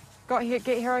 Good.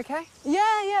 Get here okay?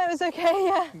 Yeah, it was okay,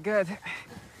 yeah. Good.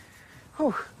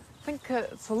 Oh, I think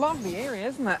it's a lovely area,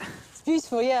 isn't it? It's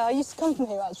beautiful, yeah. I used to come from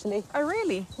here, actually. Oh,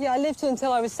 really? Yeah, I lived here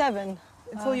until I was 7.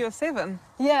 Until you were 7?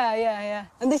 Yeah.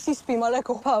 And this used to be my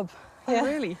local pub. Yeah. Oh,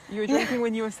 really? You were drinking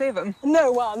when you were 7?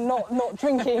 No, well, not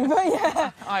drinking, but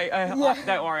yeah.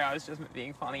 Don't worry, I was just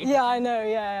being funny. Yeah, I know,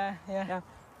 yeah.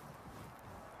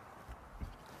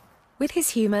 With his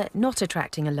humour not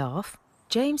attracting a laugh,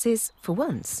 James is, for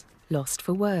once, lost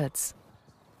for words.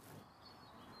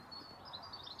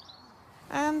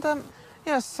 And,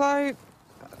 so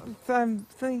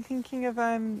thinking of,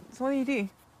 so what do you do?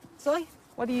 Sorry?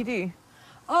 What do you do?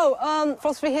 Oh,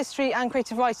 philosophy, history and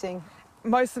creative writing.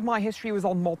 Most of my history was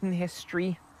on modern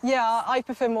history. Yeah, I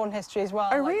prefer modern history as well.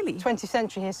 Oh, like really? 20th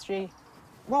century history.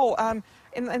 Well,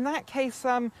 in that case,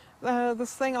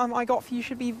 this thing I got for you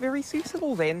should be very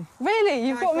suitable then. Really?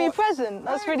 You've got me a present?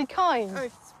 That's really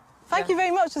kind. Thank you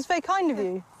very much. That's very kind of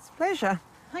you. It's a pleasure.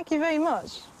 Thank you very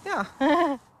much.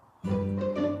 Yeah.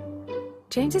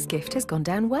 James's gift has gone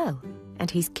down well,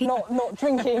 and he's not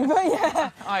drinking, but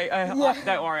yeah.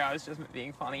 Don't worry, I was just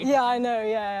being funny. Yeah, I know,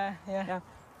 yeah.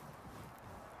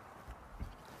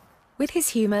 With his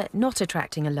humour not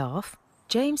attracting a laugh,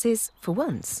 James is, for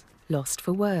once, lost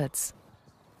for words.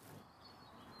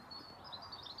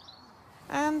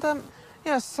 And,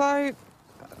 so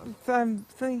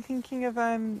thinking of,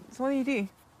 so what do you do?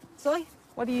 Sorry?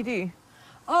 What do you do?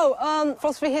 Oh,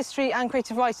 philosophy, history and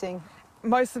creative writing.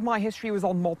 Most of my history was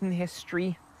on modern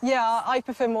history. Yeah, I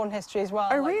prefer modern history as well.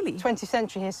 Oh, like really? 20th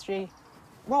century history.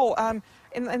 Well,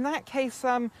 in that case,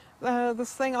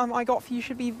 this thing I got for you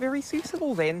should be very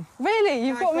suitable then. Really?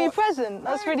 You've got me a present?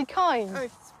 That's really kind.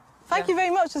 Thank you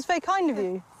very much. That's very kind of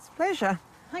you. It's a pleasure.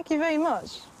 Thank you very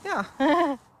much.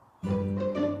 Yeah.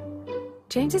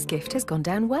 James's gift has gone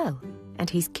down well, and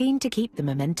he's keen to keep the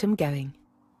momentum going.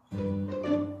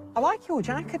 I like your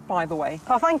jacket, by the way.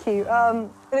 Oh, thank you.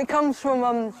 It comes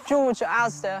from George at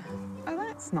Asda. Oh,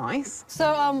 that's nice.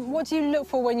 So, what do you look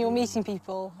for when you're meeting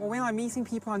people? Well, when I'm meeting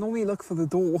people, I normally look for the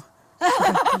door.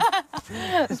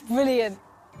 That's brilliant.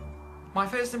 My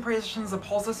first impressions are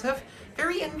positive.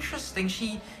 Very interesting.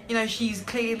 She's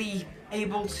clearly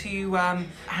able to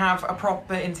have a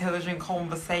proper, intelligent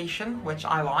conversation, which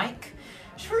I like.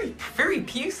 She's very, very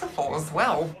beautiful as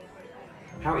well.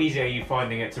 How easy are you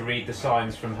finding it to read the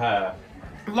signs from her?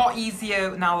 A lot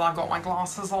easier now that I've got my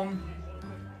glasses on.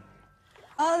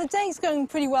 The date's going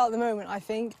pretty well at the moment, I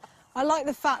think. I like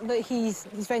the fact that he's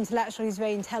very intellectual, he's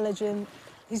very intelligent.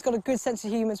 He's got a good sense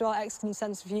of humour as well, excellent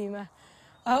sense of humour.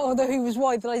 Although he was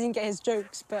worried that I didn't get his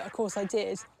jokes, but of course I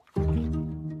did.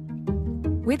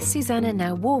 With Susanna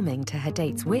now warming to her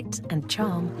date's wit and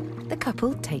charm, the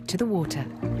couple take to the water.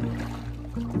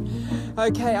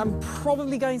 OK, I'm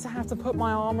probably going to have to put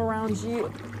my arm around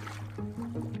you.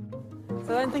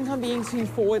 So I don't think I'm being too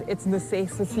forward. It's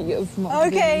necessity. It's not.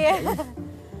 OK,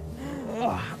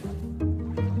 yeah.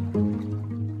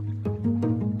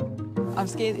 I'm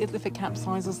scared if it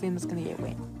capsizes, then it's going to get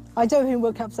wet. I don't think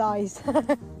we'll capsize.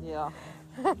 Yeah.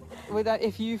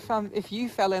 If you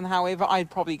fell in, however, I'd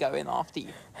probably go in after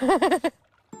you.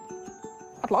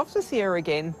 I'd love to see her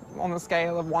again on a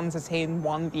scale of 1 to 10,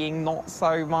 1 being not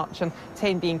so much and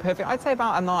 10 being perfect. I'd say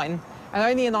about a 9. And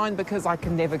only a 9 because I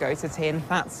can never go to 10.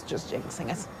 That's just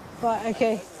jinxing it. Right,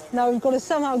 OK. Now we've got to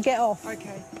somehow get off. OK.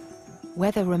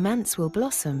 Whether romance will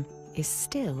blossom is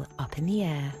still up in the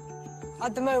air.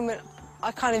 At the moment,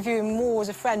 I kind of view him more as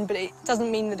a friend, but it doesn't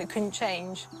mean that it couldn't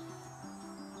change.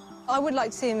 I would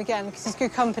like to see him again because he's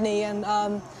good company and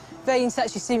very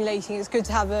intellectually stimulating. It's good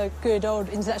to have a good old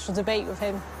intellectual debate with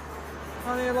him.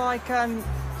 Are you like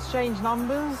exchange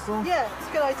numbers? Or? Yeah, it's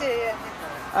a good idea,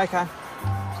 yeah. OK.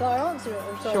 Shall I answer it?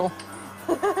 Or Sure.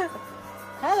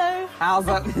 Hello. How's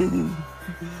it?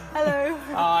 Hello.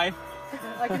 Hi.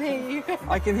 I can hear you.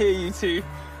 I can hear you too.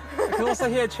 I can also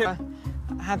hear Chip.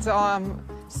 I had to,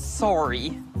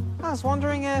 sorry. I was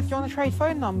wondering if you want to trade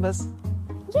phone numbers.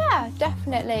 Yeah,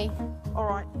 definitely. All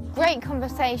right. Great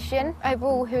conversation.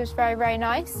 Overall, he was very, very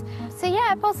nice. So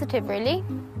yeah, positive, really.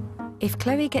 If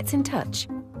Chloe gets in touch,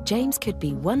 James could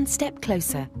be one step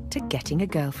closer to getting a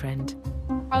girlfriend.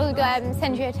 I'll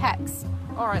send you a text.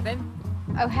 All right, then.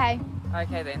 Okay.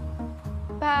 Okay, then.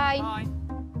 Bye. Bye.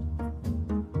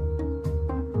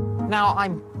 Now,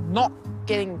 I'm not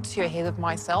getting too ahead of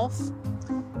myself,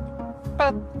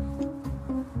 but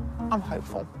I'm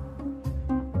hopeful.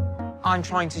 I'm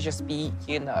trying to just be,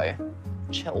 you know,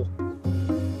 chill.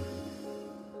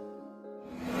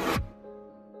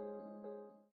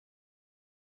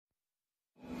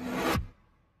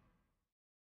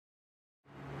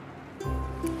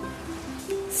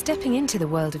 Stepping into the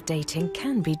world of dating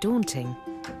can be daunting.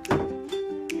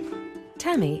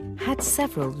 Tammy had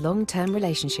several long-term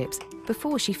relationships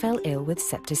before she fell ill with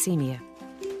septicemia.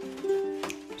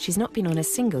 She's not been on a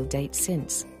single date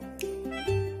since.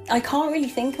 I can't really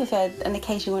think of an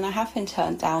occasion when I have been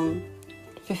turned down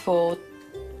before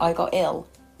I got ill.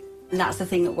 And that's the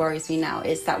thing that worries me now,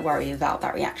 is that worry about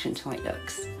that reaction to my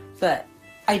looks. But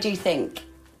I do think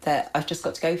that I've just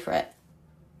got to go for it.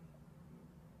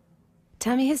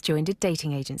 Tammy has joined a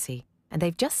dating agency and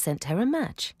they've just sent her a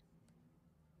match.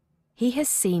 He has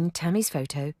seen Tammy's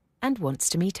photo and wants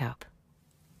to meet up.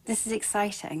 This is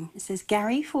exciting. It says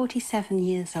Gary, 47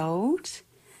 years old,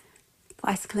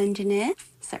 bicycle engineer,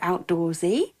 so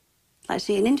outdoorsy.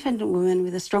 Actually, an independent woman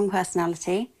with a strong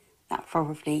personality. That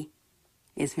probably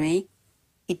is me.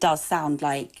 He does sound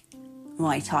like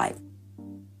my type.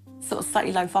 Sort of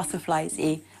slightly like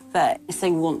butterflies-y, but I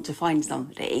so want to find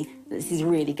somebody. This is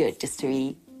really good just to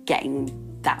be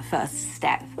getting that first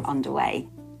step underway.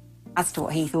 As to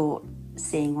what he thought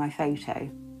seeing my photo,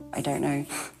 I don't know.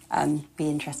 Be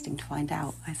interesting to find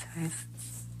out, I suppose.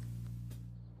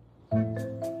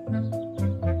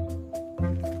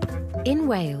 In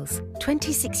Wales,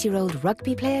 26-year-old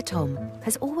rugby player Tom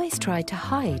has always tried to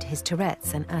hide his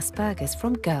Tourette's and Asperger's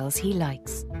from girls he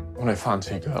likes. When I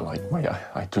fancy a girl like me,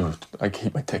 I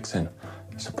keep my tics in,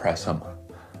 suppress them,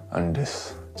 and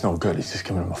it's no good. It's just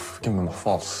giving them a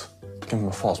false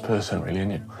person, really,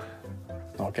 isn't it?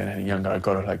 Not getting any younger. I've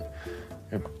got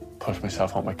to push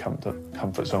myself out my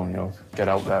comfort zone, you know, get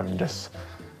out there and just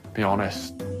be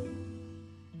honest.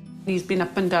 He's been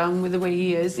up and down with the way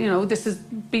he is. You know, this has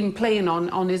been playing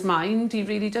on his mind. He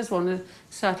really does want to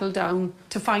settle down.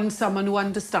 To find someone who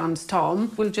understands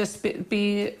Tom will just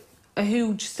be a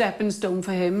huge stepping stone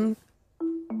for him.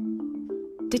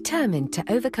 Determined to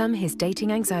overcome his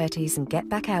dating anxieties and get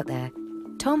back out there,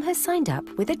 Tom has signed up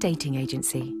with a dating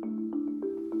agency.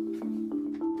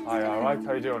 Hi, all right?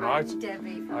 How you doing, all right?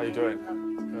 Debbie. How you doing?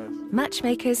 Good.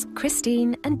 Matchmakers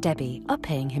Christine and Debbie are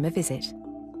paying him a visit.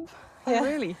 Yeah. Oh,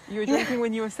 really? You were drinking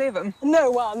when you were 7? No,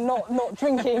 well, not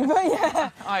drinking, but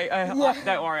yeah.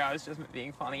 Don't worry, I was just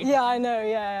being funny. Yeah, I know,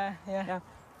 yeah.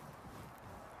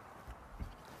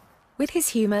 With his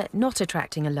humour not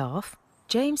attracting a laugh,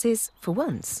 James is, for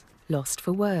once, lost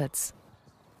for words.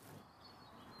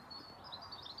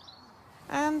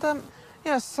 And,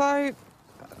 yeah, so,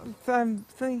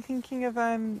 thinking of,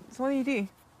 so what do you do?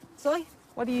 Sorry?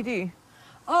 What do you do?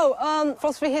 Oh,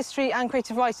 philosophy, history and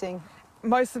creative writing.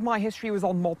 Most of my history was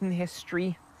on modern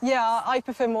history. Yeah, I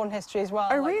prefer modern history as well.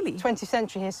 Oh, really? 20th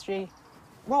century history.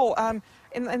 Well,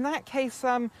 in that case,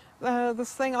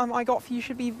 this thing I got for you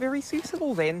should be very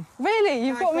suitable then. Really?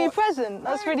 You've got me a present?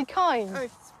 That's really kind.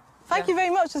 Thank you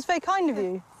very much. That's very kind of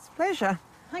you. It's a pleasure.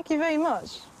 Thank you very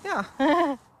much.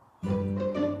 Yeah.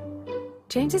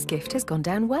 James's gift has gone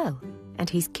down well, and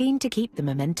he's keen to keep the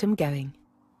momentum going.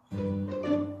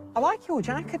 I like your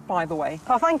jacket, by the way.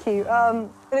 Oh, thank you.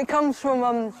 It comes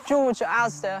from George at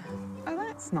Asda. Oh,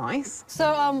 that's nice.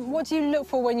 So, what do you look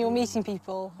for when you're meeting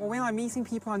people? Well, when I'm meeting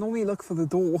people, I normally look for the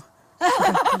door.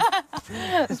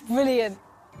 That's brilliant.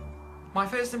 My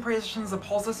first impressions are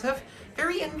positive.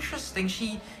 Very interesting.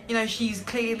 She's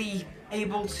clearly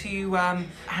able to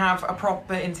have a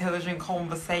proper, intelligent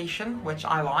conversation, which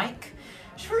I like.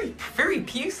 She's very, very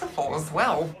beautiful as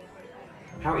well.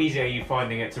 How easy are you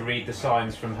finding it to read the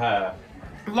signs from her?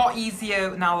 A lot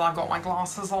easier now that I've got my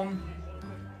glasses on.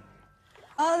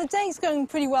 The date's going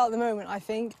pretty well at the moment, I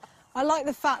think. I like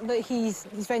the fact that he's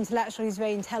very intellectual, he's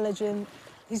very intelligent.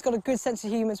 He's got a good sense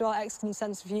of humour as well, excellent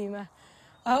sense of humour.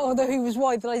 Although he was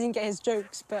worried that I didn't get his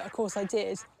jokes, but of course I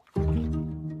did.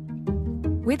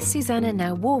 With Susanna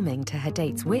now warming to her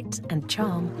date's wit and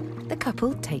charm, the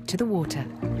couple take to the water.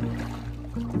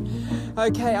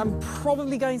 Okay, I'm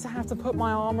probably going to have to put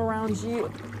my arm around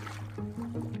you.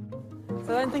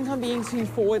 So I don't think I'm being too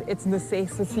forward. It's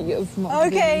necessity. It's not.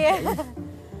 Okay,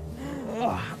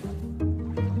 yeah.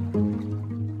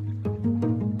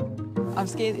 I'm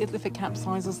scared if it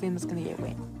capsizes, then it's going to get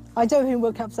wet. I don't think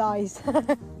we'll capsize.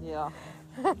 Yeah.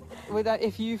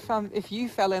 If you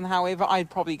fell in, however, I'd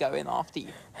probably go in after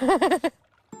you. I'd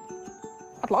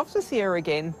love to see her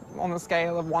again on a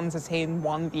scale of 1 to 10,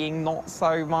 1 being not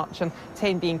so much and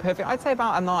 10 being perfect. I'd say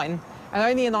about a 9. And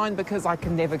only a 9 because I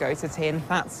can never go to 10.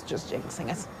 That's just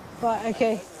jinxing it. Right,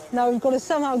 OK. Now we've got to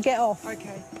somehow get off. OK.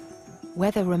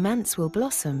 Whether romance will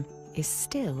blossom is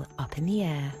still up in the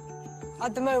air.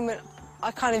 At the moment,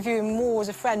 I kind of view him more as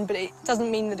a friend, but it doesn't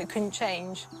mean that it couldn't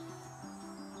change.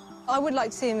 I would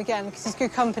like to see him again because he's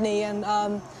good company and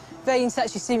very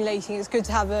intellectually stimulating. It's good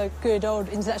to have a good old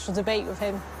intellectual debate with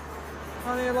him.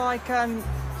 Are you like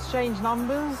exchange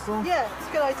numbers? Or? Yeah, it's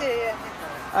a good idea,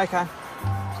 yeah. OK.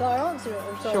 Shall I answer it?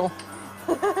 Or shall Sure.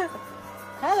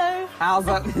 Hello. How's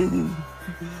it?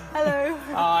 Hello.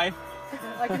 Hi.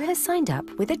 Who has signed up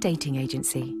with a dating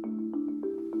agency.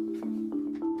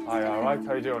 Hi, all right?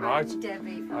 How you doing, all right?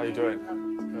 Debbie. How you doing?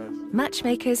 Good.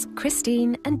 Matchmakers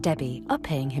Christine and Debbie are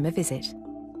paying him a visit.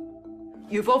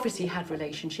 You've obviously had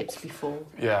relationships before.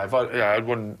 Yeah, I had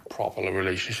one proper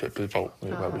relationship about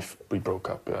where we broke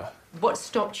up, yeah. What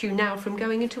stopped you now from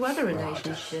going into other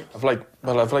relationships? I've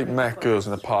met girls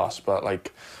in the past, but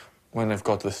like when I've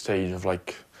got to the stage of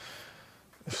like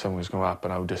if something's going to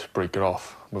happen, I would just break it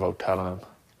off without telling them.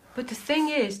 But the thing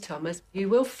is, Thomas, you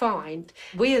will find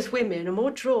we as women are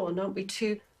more drawn, aren't we,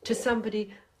 to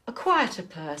somebody, a quieter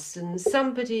person,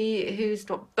 somebody who's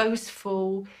not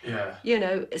boastful. Yeah. You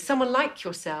know, someone like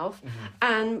yourself,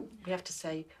 and we have to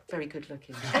say, very good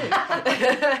looking too.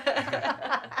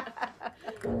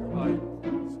 Bye.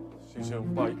 See you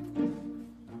soon. Bye.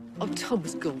 Oh, Tom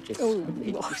was gorgeous. Oh,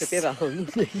 He was a bit of a hung.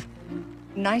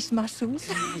 Nice muscles.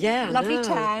 Yeah, Lovely no.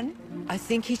 tan. I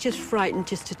think he's just frightened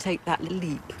just to take that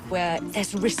leap where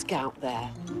there's risk out there.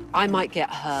 I might get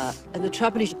hurt. And the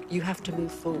trouble is, you have to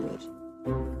move forward.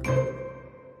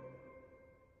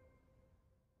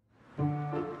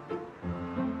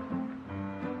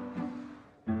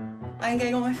 I'm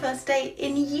going on my first date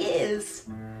in years.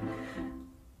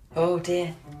 Oh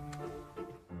dear.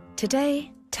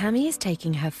 Today, Tammy is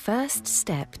taking her first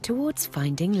step towards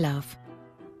finding love.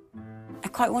 I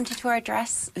quite wanted to wear a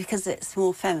dress because it's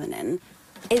more feminine.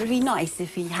 It would be nice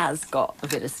if he has got a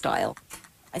bit of style.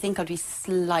 I think I'd be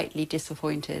slightly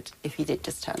disappointed if he did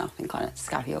just turn up in kind of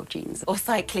scabby old jeans or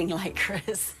cycling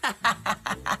lycras.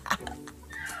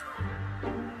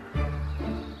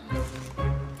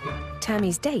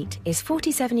 Tammy's date is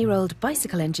 47-year-old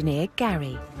bicycle engineer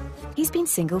Gary. He's been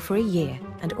single for a year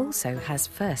and also has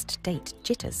first date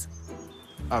jitters.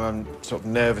 I'm sort of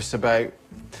nervous about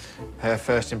her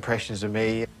first impressions of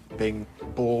me, being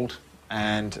bald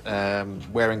and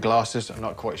wearing glasses. I'm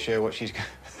not quite sure what she's going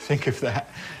to think of that,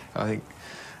 I think.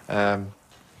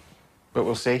 But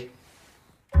we'll see.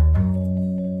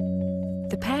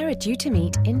 The pair are due to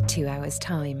meet in 2 hours'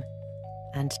 time,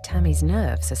 and Tammy's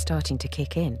nerves are starting to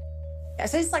kick in.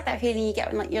 So it's like that feeling you get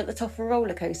when like you're at the top of a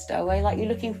roller coaster where like you're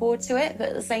looking forward to it, but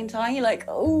at the same time you're like,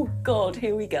 oh God,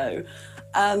 here we go.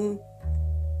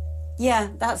 Yeah,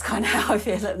 that's kind of how I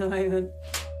feel at the moment.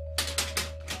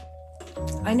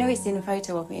 I know he's seen a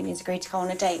photo of me and he's agreed to go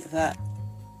on a date, but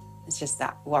it's just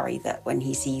that worry that when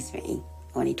he sees me,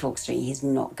 when he talks to me, he's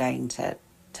not going to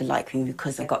like me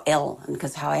because I got ill and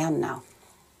because of how I am now.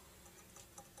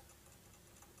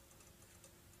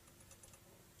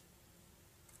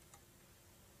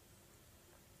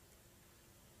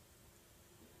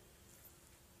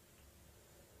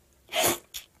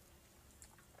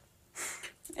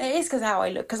 It is because of how I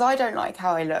look, because I don't like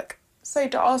how I look. So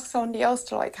to ask somebody else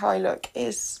to like how I look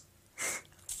is...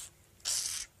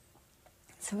 it's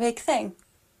a big thing.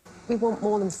 We want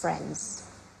more than friends.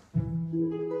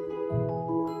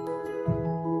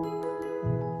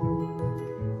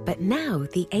 But now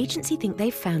the agency think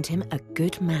they've found him a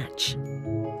good match.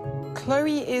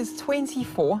 Chloe is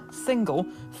 24, single,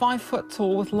 5 foot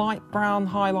tall with light brown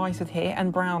highlighted hair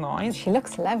and brown eyes. She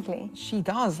looks lovely. She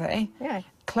does, eh? Yeah.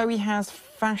 Chloe has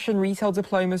fashion retail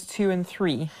diplomas 2 and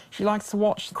 3. She likes to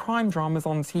watch crime dramas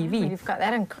on TV. You've got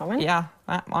that in common. Yeah,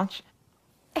 that much.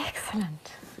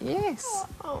 Excellent. Yes.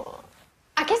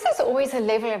 I guess there's always a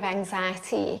level of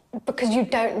anxiety because you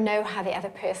don't know how the other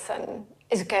person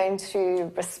is going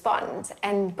to respond,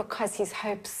 and because his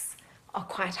hopes are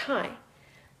quite high,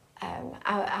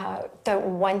 I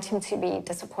don't want him to be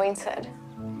disappointed.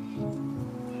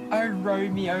 Oh,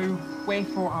 Romeo,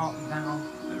 wherefore art thou,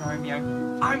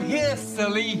 Romeo? I'm here,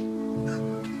 silly!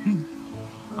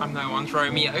 I'm no one's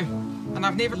Romeo. And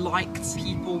I've never liked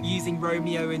people using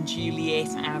Romeo and Juliet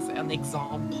as an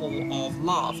example of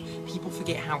love. People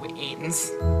forget how it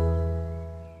ends.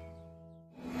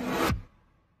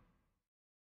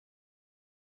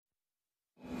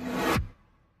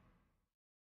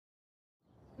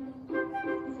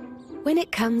 When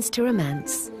it comes to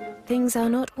romance, things are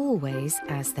not always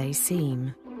as they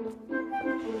seem.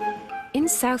 In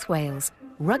South Wales,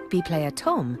 rugby player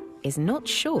Tom is not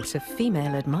short of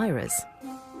female admirers.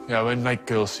 Yeah, when like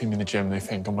girls see me in the gym, they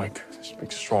think I'm like this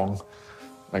big, strong,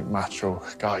 like macho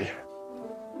guy.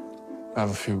 I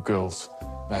have a few girls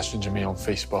messaging me on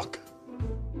Facebook.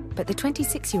 But the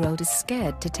 26-year-old is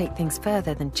scared to take things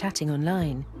further than chatting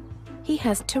online. He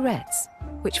has Tourette's,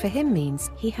 which for him means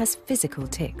he has physical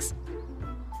tics.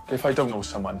 If I don't know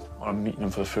someone, or I'm meeting them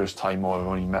for the first time, or I've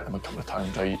only met them a couple of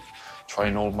times, I try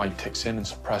and hold my tics in and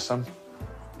suppress them.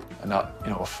 And that, you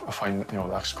know, I find, you know,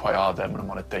 that's quite hard then when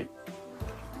I'm on a date.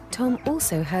 Tom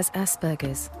also has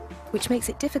Asperger's, which makes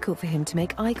it difficult for him to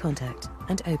make eye contact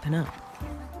and open up.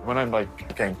 When I'm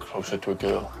like getting closer to a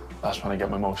girl, that's when I get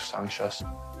my most anxious.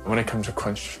 When it comes to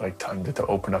crunch like time to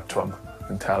open up to them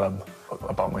and tell them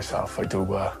about myself, I do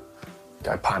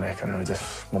get panic and I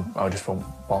just won't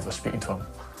bother speaking to them.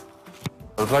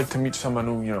 I'd like to meet someone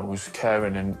who, you know, who's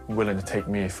caring and willing to take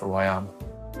me for who I am.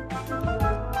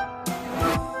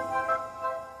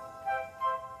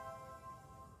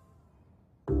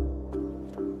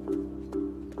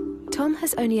 Tom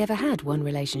has only ever had one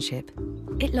relationship.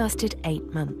 It lasted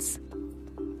 8 months.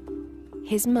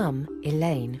 His mum,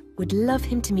 Elaine, would love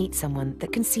him to meet someone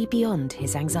that can see beyond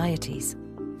his anxieties.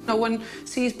 No one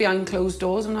sees behind closed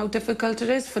doors and how difficult it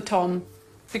is for Tom.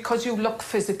 Because you look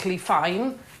physically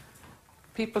fine,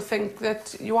 people think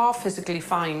that you are physically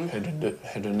fine.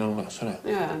 Hidden illness, isn't it?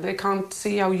 Yeah, they can't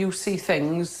see how you see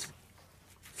things.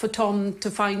 For Tom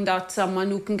to find out someone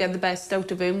who can get the best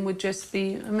out of him would just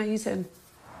be amazing.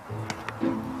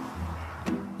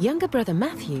 Younger brother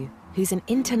Matthew, who's an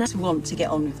internet... I want to get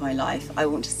on with my life. I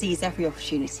want to seize every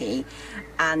opportunity,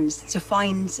 and to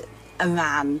find a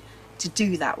man to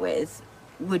do that with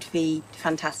would be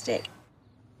fantastic.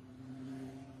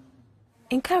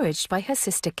 Encouraged by her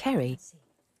sister Kerry,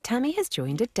 Tammy has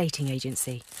joined a dating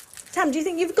agency. Tam, do you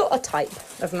think you've got a type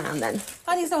of man then?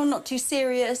 I think someone not too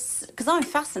serious, because I'm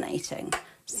fascinating.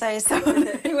 So someone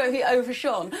who won't be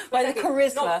overshone by the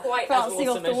charisma Not quite bouncing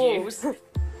as off the awesome walls.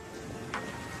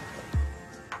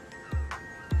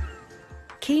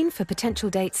 Keen for potential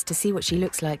dates to see what she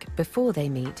looks like before they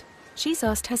meet, she's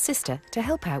asked her sister to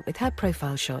help out with her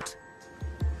profile shot.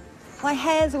 My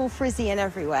hair's all frizzy and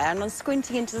everywhere, and I'm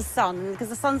squinting into the sun, because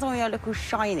the sun's on me, I look all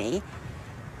shiny.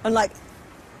 And like...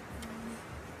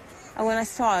 And when I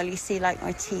smile, you see, like,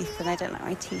 my teeth, and I don't like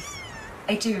my teeth.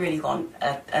 I do really want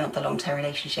another long-term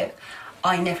relationship.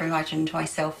 I never imagined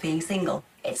myself being single.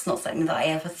 It's not something that I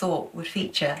ever thought would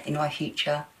feature in my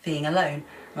future, being alone,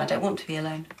 and I don't want to be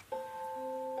alone.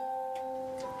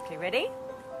 Okay, ready?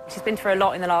 She's been through a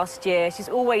lot in the last year. She's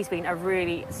always been a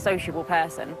really sociable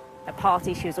person. At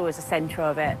parties, she was always the centre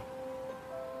of it.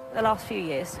 The last few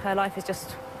years, her life has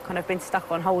just kind of been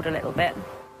stuck on hold a little bit.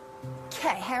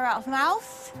 Okay, hair out of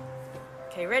mouth.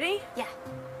 Okay, ready? Yeah.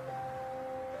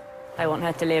 I want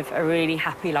her to live a really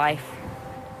happy life.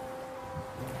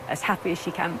 As happy as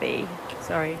she can be.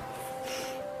 Sorry.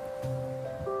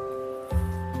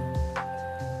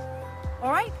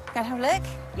 All right, gonna have a look?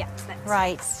 Yeah, next.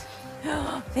 Right.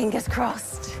 Fingers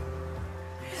crossed.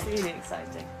 It's really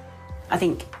exciting. I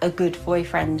think a good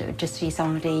boyfriend would just be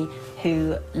somebody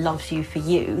who loves you for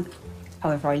you,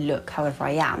 however I look, however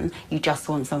I am. You just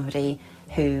want somebody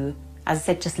who, as I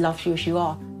said, just loves you as you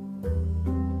are.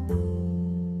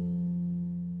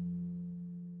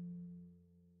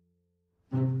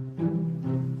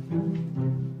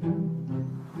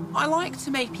 I like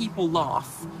to make people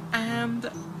laugh, and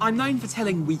I'm known for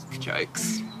telling weak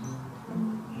jokes.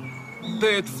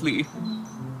 Bird flu,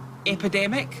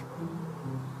 epidemic,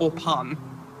 or pun?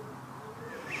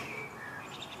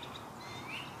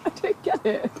 I don't get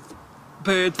it.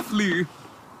 Bird flu.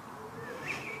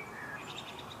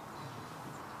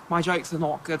 My jokes are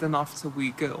not good enough to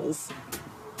woo girls.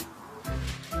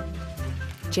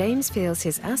 James feels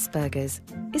his Asperger's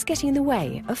is getting in the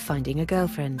way of finding a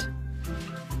girlfriend.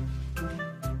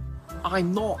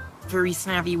 I'm not very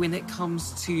savvy when it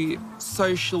comes to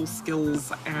social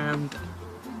skills and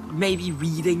maybe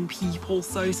reading people,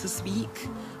 so to speak.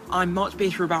 I'm much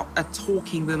better at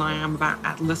talking than I am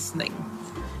at listening.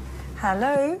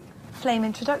 Hello, Flame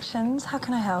Introductions. How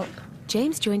can I help?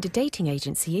 James joined a dating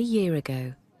agency a year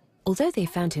ago. Although they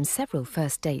found him several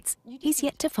first dates, he's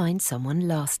yet to find someone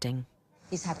lasting.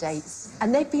 He's had dates,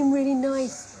 and they've been really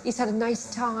nice. He's had a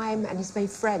nice time, and he's made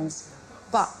friends.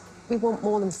 But we want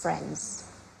more than friends.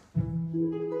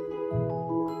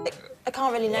 I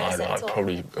can't really notice it at I'd all.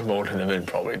 probably voting him in,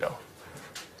 probably, though.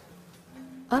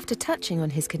 After touching on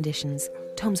his conditions,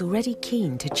 Tom's already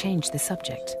keen to change the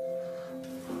subject.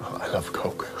 I love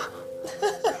Coke.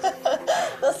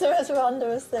 That's the most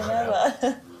randomest thing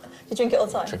ever. You drink it all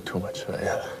the time? I drink too much of it,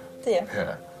 yeah. Do you?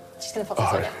 Yeah. Just gonna pop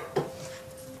this in.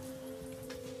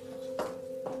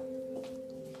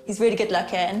 He's really good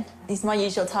looking. He's my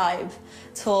usual type.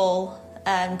 Tall,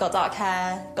 got dark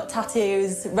hair, got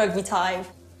tattoos, rugby type.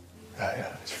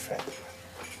 Yeah, it's fit.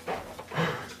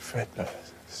 Fit, but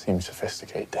seems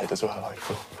sophisticated as well, like,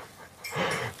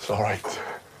 it's all right.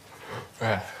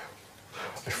 Yeah,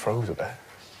 I froze a bit.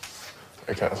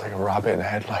 Like, I was like a rabbit in the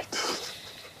headlights.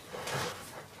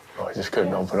 Oh, I just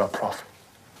couldn't open up properly.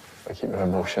 I keep my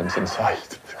emotions inside.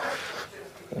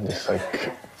 And just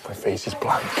like, my face is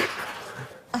blank.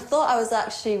 I thought I was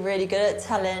actually really good at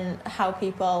telling how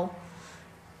people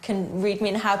can read me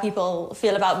and how people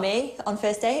feel about me on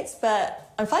first dates,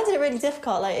 but I'm finding it really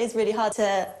difficult. Like, it is really hard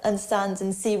to understand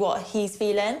and see what he's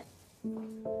feeling.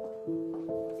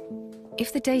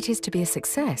 If the date is to be a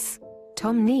success,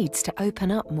 Tom needs to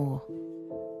open up more.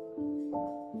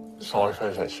 Sorry if I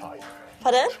was a bit shy.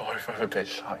 Pardon? Sorry if I was a bit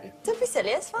shy. Don't be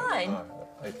silly, it's fine.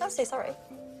 Don't say sorry.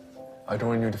 I don't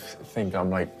want you to think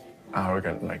I'm like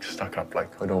arrogant and like stuck up.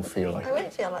 Like, I don't feel like I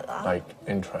wouldn't feel like that. like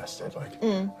interested. Like,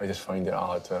 I just find it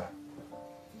hard to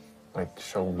like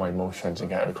show my emotions and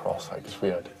get it across. Like, it's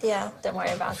weird. Yeah, don't worry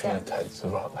I about feel it. tense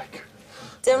about like.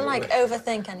 Don't like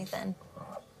overthink anything.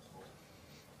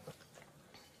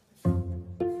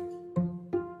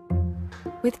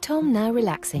 With Tom now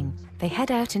relaxing, they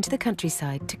head out into the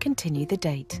countryside to continue the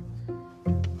date.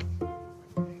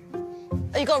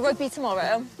 Oh, you got rugby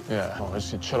tomorrow? Yeah, I'll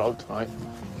just chill out tonight.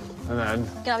 And then,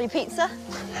 Gonna have your pizza?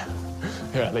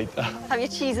 yeah, later. Have your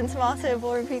cheese and tomato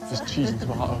boring pizza? Just cheese and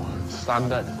tomato,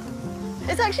 standard.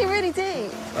 It's actually really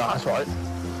deep. That's right.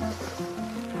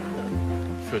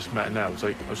 First met now,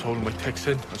 I was holding my ticks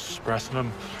in, I was suppressing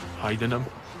them, hiding them.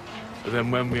 But then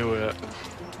when we were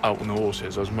out on the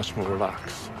horses, I was much more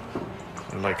relaxed.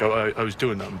 And, like, I was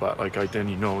doing them, but like I didn't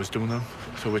even know I was doing them.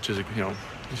 So, which is, you know,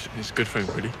 it's a good thing,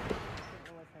 really.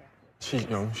 She's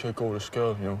a gorgeous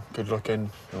girl, good looking,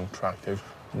 attractive.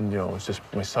 And, it's just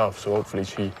myself, so hopefully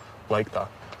she liked that.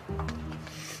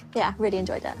 Yeah, really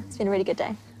enjoyed it. It's been a really good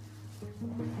day.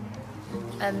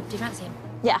 Do you fancy him?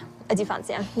 Yeah, I do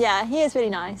fancy him. Yeah, he is really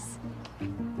nice.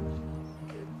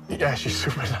 Yeah, she's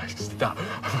super nice.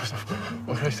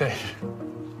 What can I say?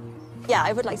 Yeah,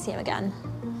 I would like to see him again.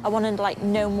 I wanted to, like,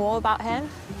 know more about him.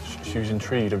 She was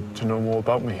intrigued to know more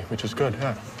about me, which is good,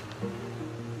 yeah.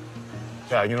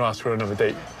 Yeah, I'm gonna ask for another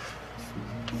date.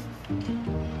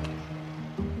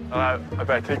 I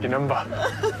better take your number.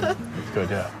 It's good,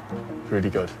 yeah.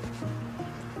 Really good.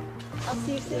 I'll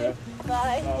see you soon.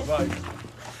 Bye. Bye.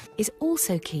 Is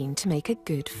also keen to make a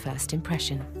good first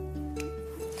impression.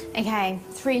 Okay,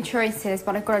 3 choices,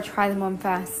 but I've got to try them on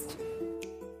first.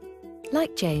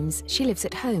 Like James, she lives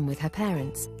at home with her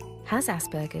parents, has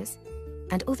Asperger's,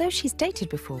 and although she's dated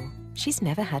before, she's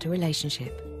never had a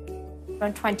relationship.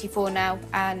 I'm 24 now,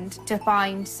 and to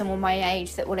find someone my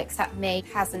age that will accept me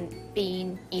hasn't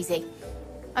been easy.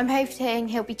 I'm hoping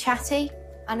he'll be chatty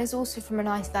and is also from a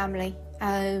nice family,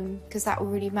 because that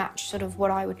will really match sort of what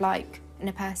I would like in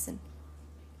a person.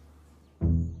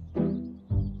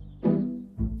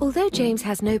 Although James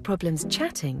has no problems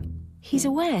chatting, he's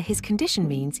aware his condition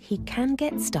means he can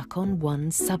get stuck on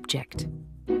one subject.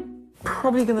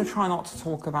 Probably going to try not to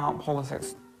talk about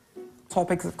politics.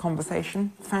 Topics of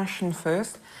conversation: fashion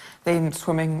first, then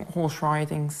swimming, horse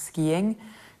riding, skiing,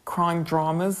 crime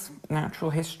dramas, natural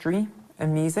history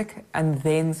and music, and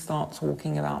then start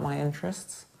talking about my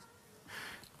interests.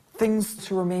 Things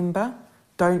to remember: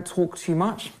 don't talk too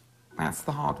much. That's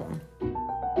the hard one.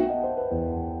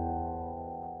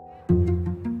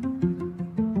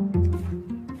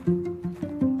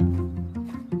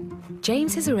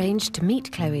 James has arranged to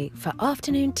meet Chloe for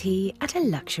afternoon tea at a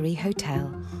luxury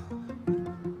hotel.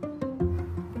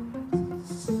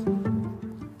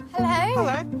 Hello.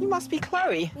 Hello, you must be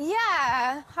Chloe.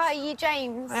 Yeah. Hi, you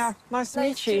James. Yeah, nice to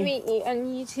meet you. Nice to meet you,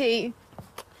 and you too.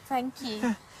 Thank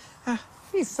you.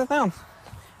 Please sit down.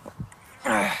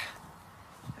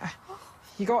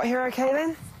 You got here okay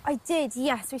then? I did,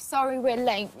 yes. We're sorry we're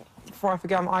late. Before I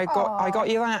forget, I got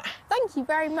you that. Thank you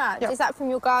very much. Yep. Is that from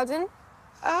your garden?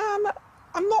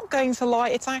 I'm not going to lie,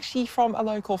 it's actually from a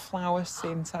local flower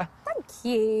centre. Thank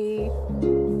you.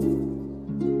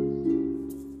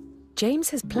 James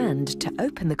has planned to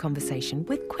open the conversation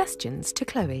with questions to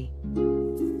Chloe.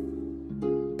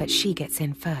 But she gets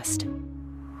in first.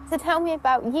 So tell me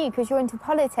about you, because you're into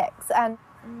politics and...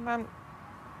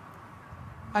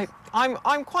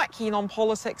 I'm quite keen on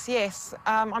politics, yes.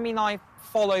 I mean, I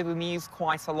follow the news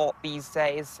quite a lot these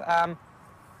days.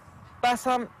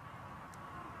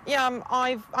 Yeah,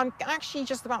 I'm actually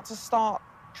just about to start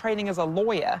training as a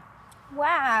lawyer.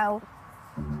 Wow.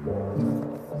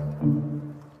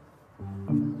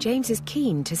 James is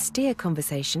keen to steer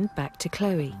conversation back to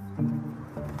Chloe.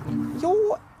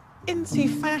 You're into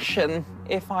fashion,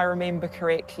 if I remember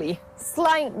correctly.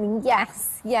 Slightly,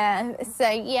 yes, yeah. So,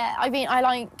 yeah, I mean, I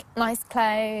like nice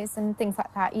clothes and things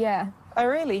like that, yeah. Oh,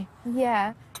 really?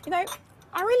 Yeah. You know,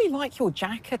 I really like your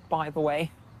jacket, by the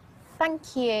way.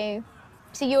 Thank you.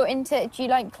 So you're into, do you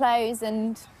like clothes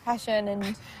and fashion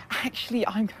and... Actually,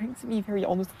 I'm going to be very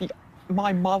honest with you.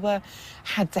 My mother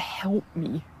had to help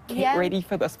me get ready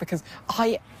for this because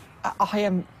I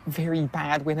am very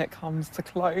bad when it comes to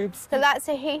clothes. So that's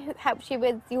who helped you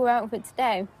with your outfit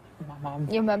today? My mum.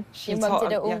 Your mum. Your mum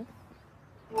did it all? Yeah.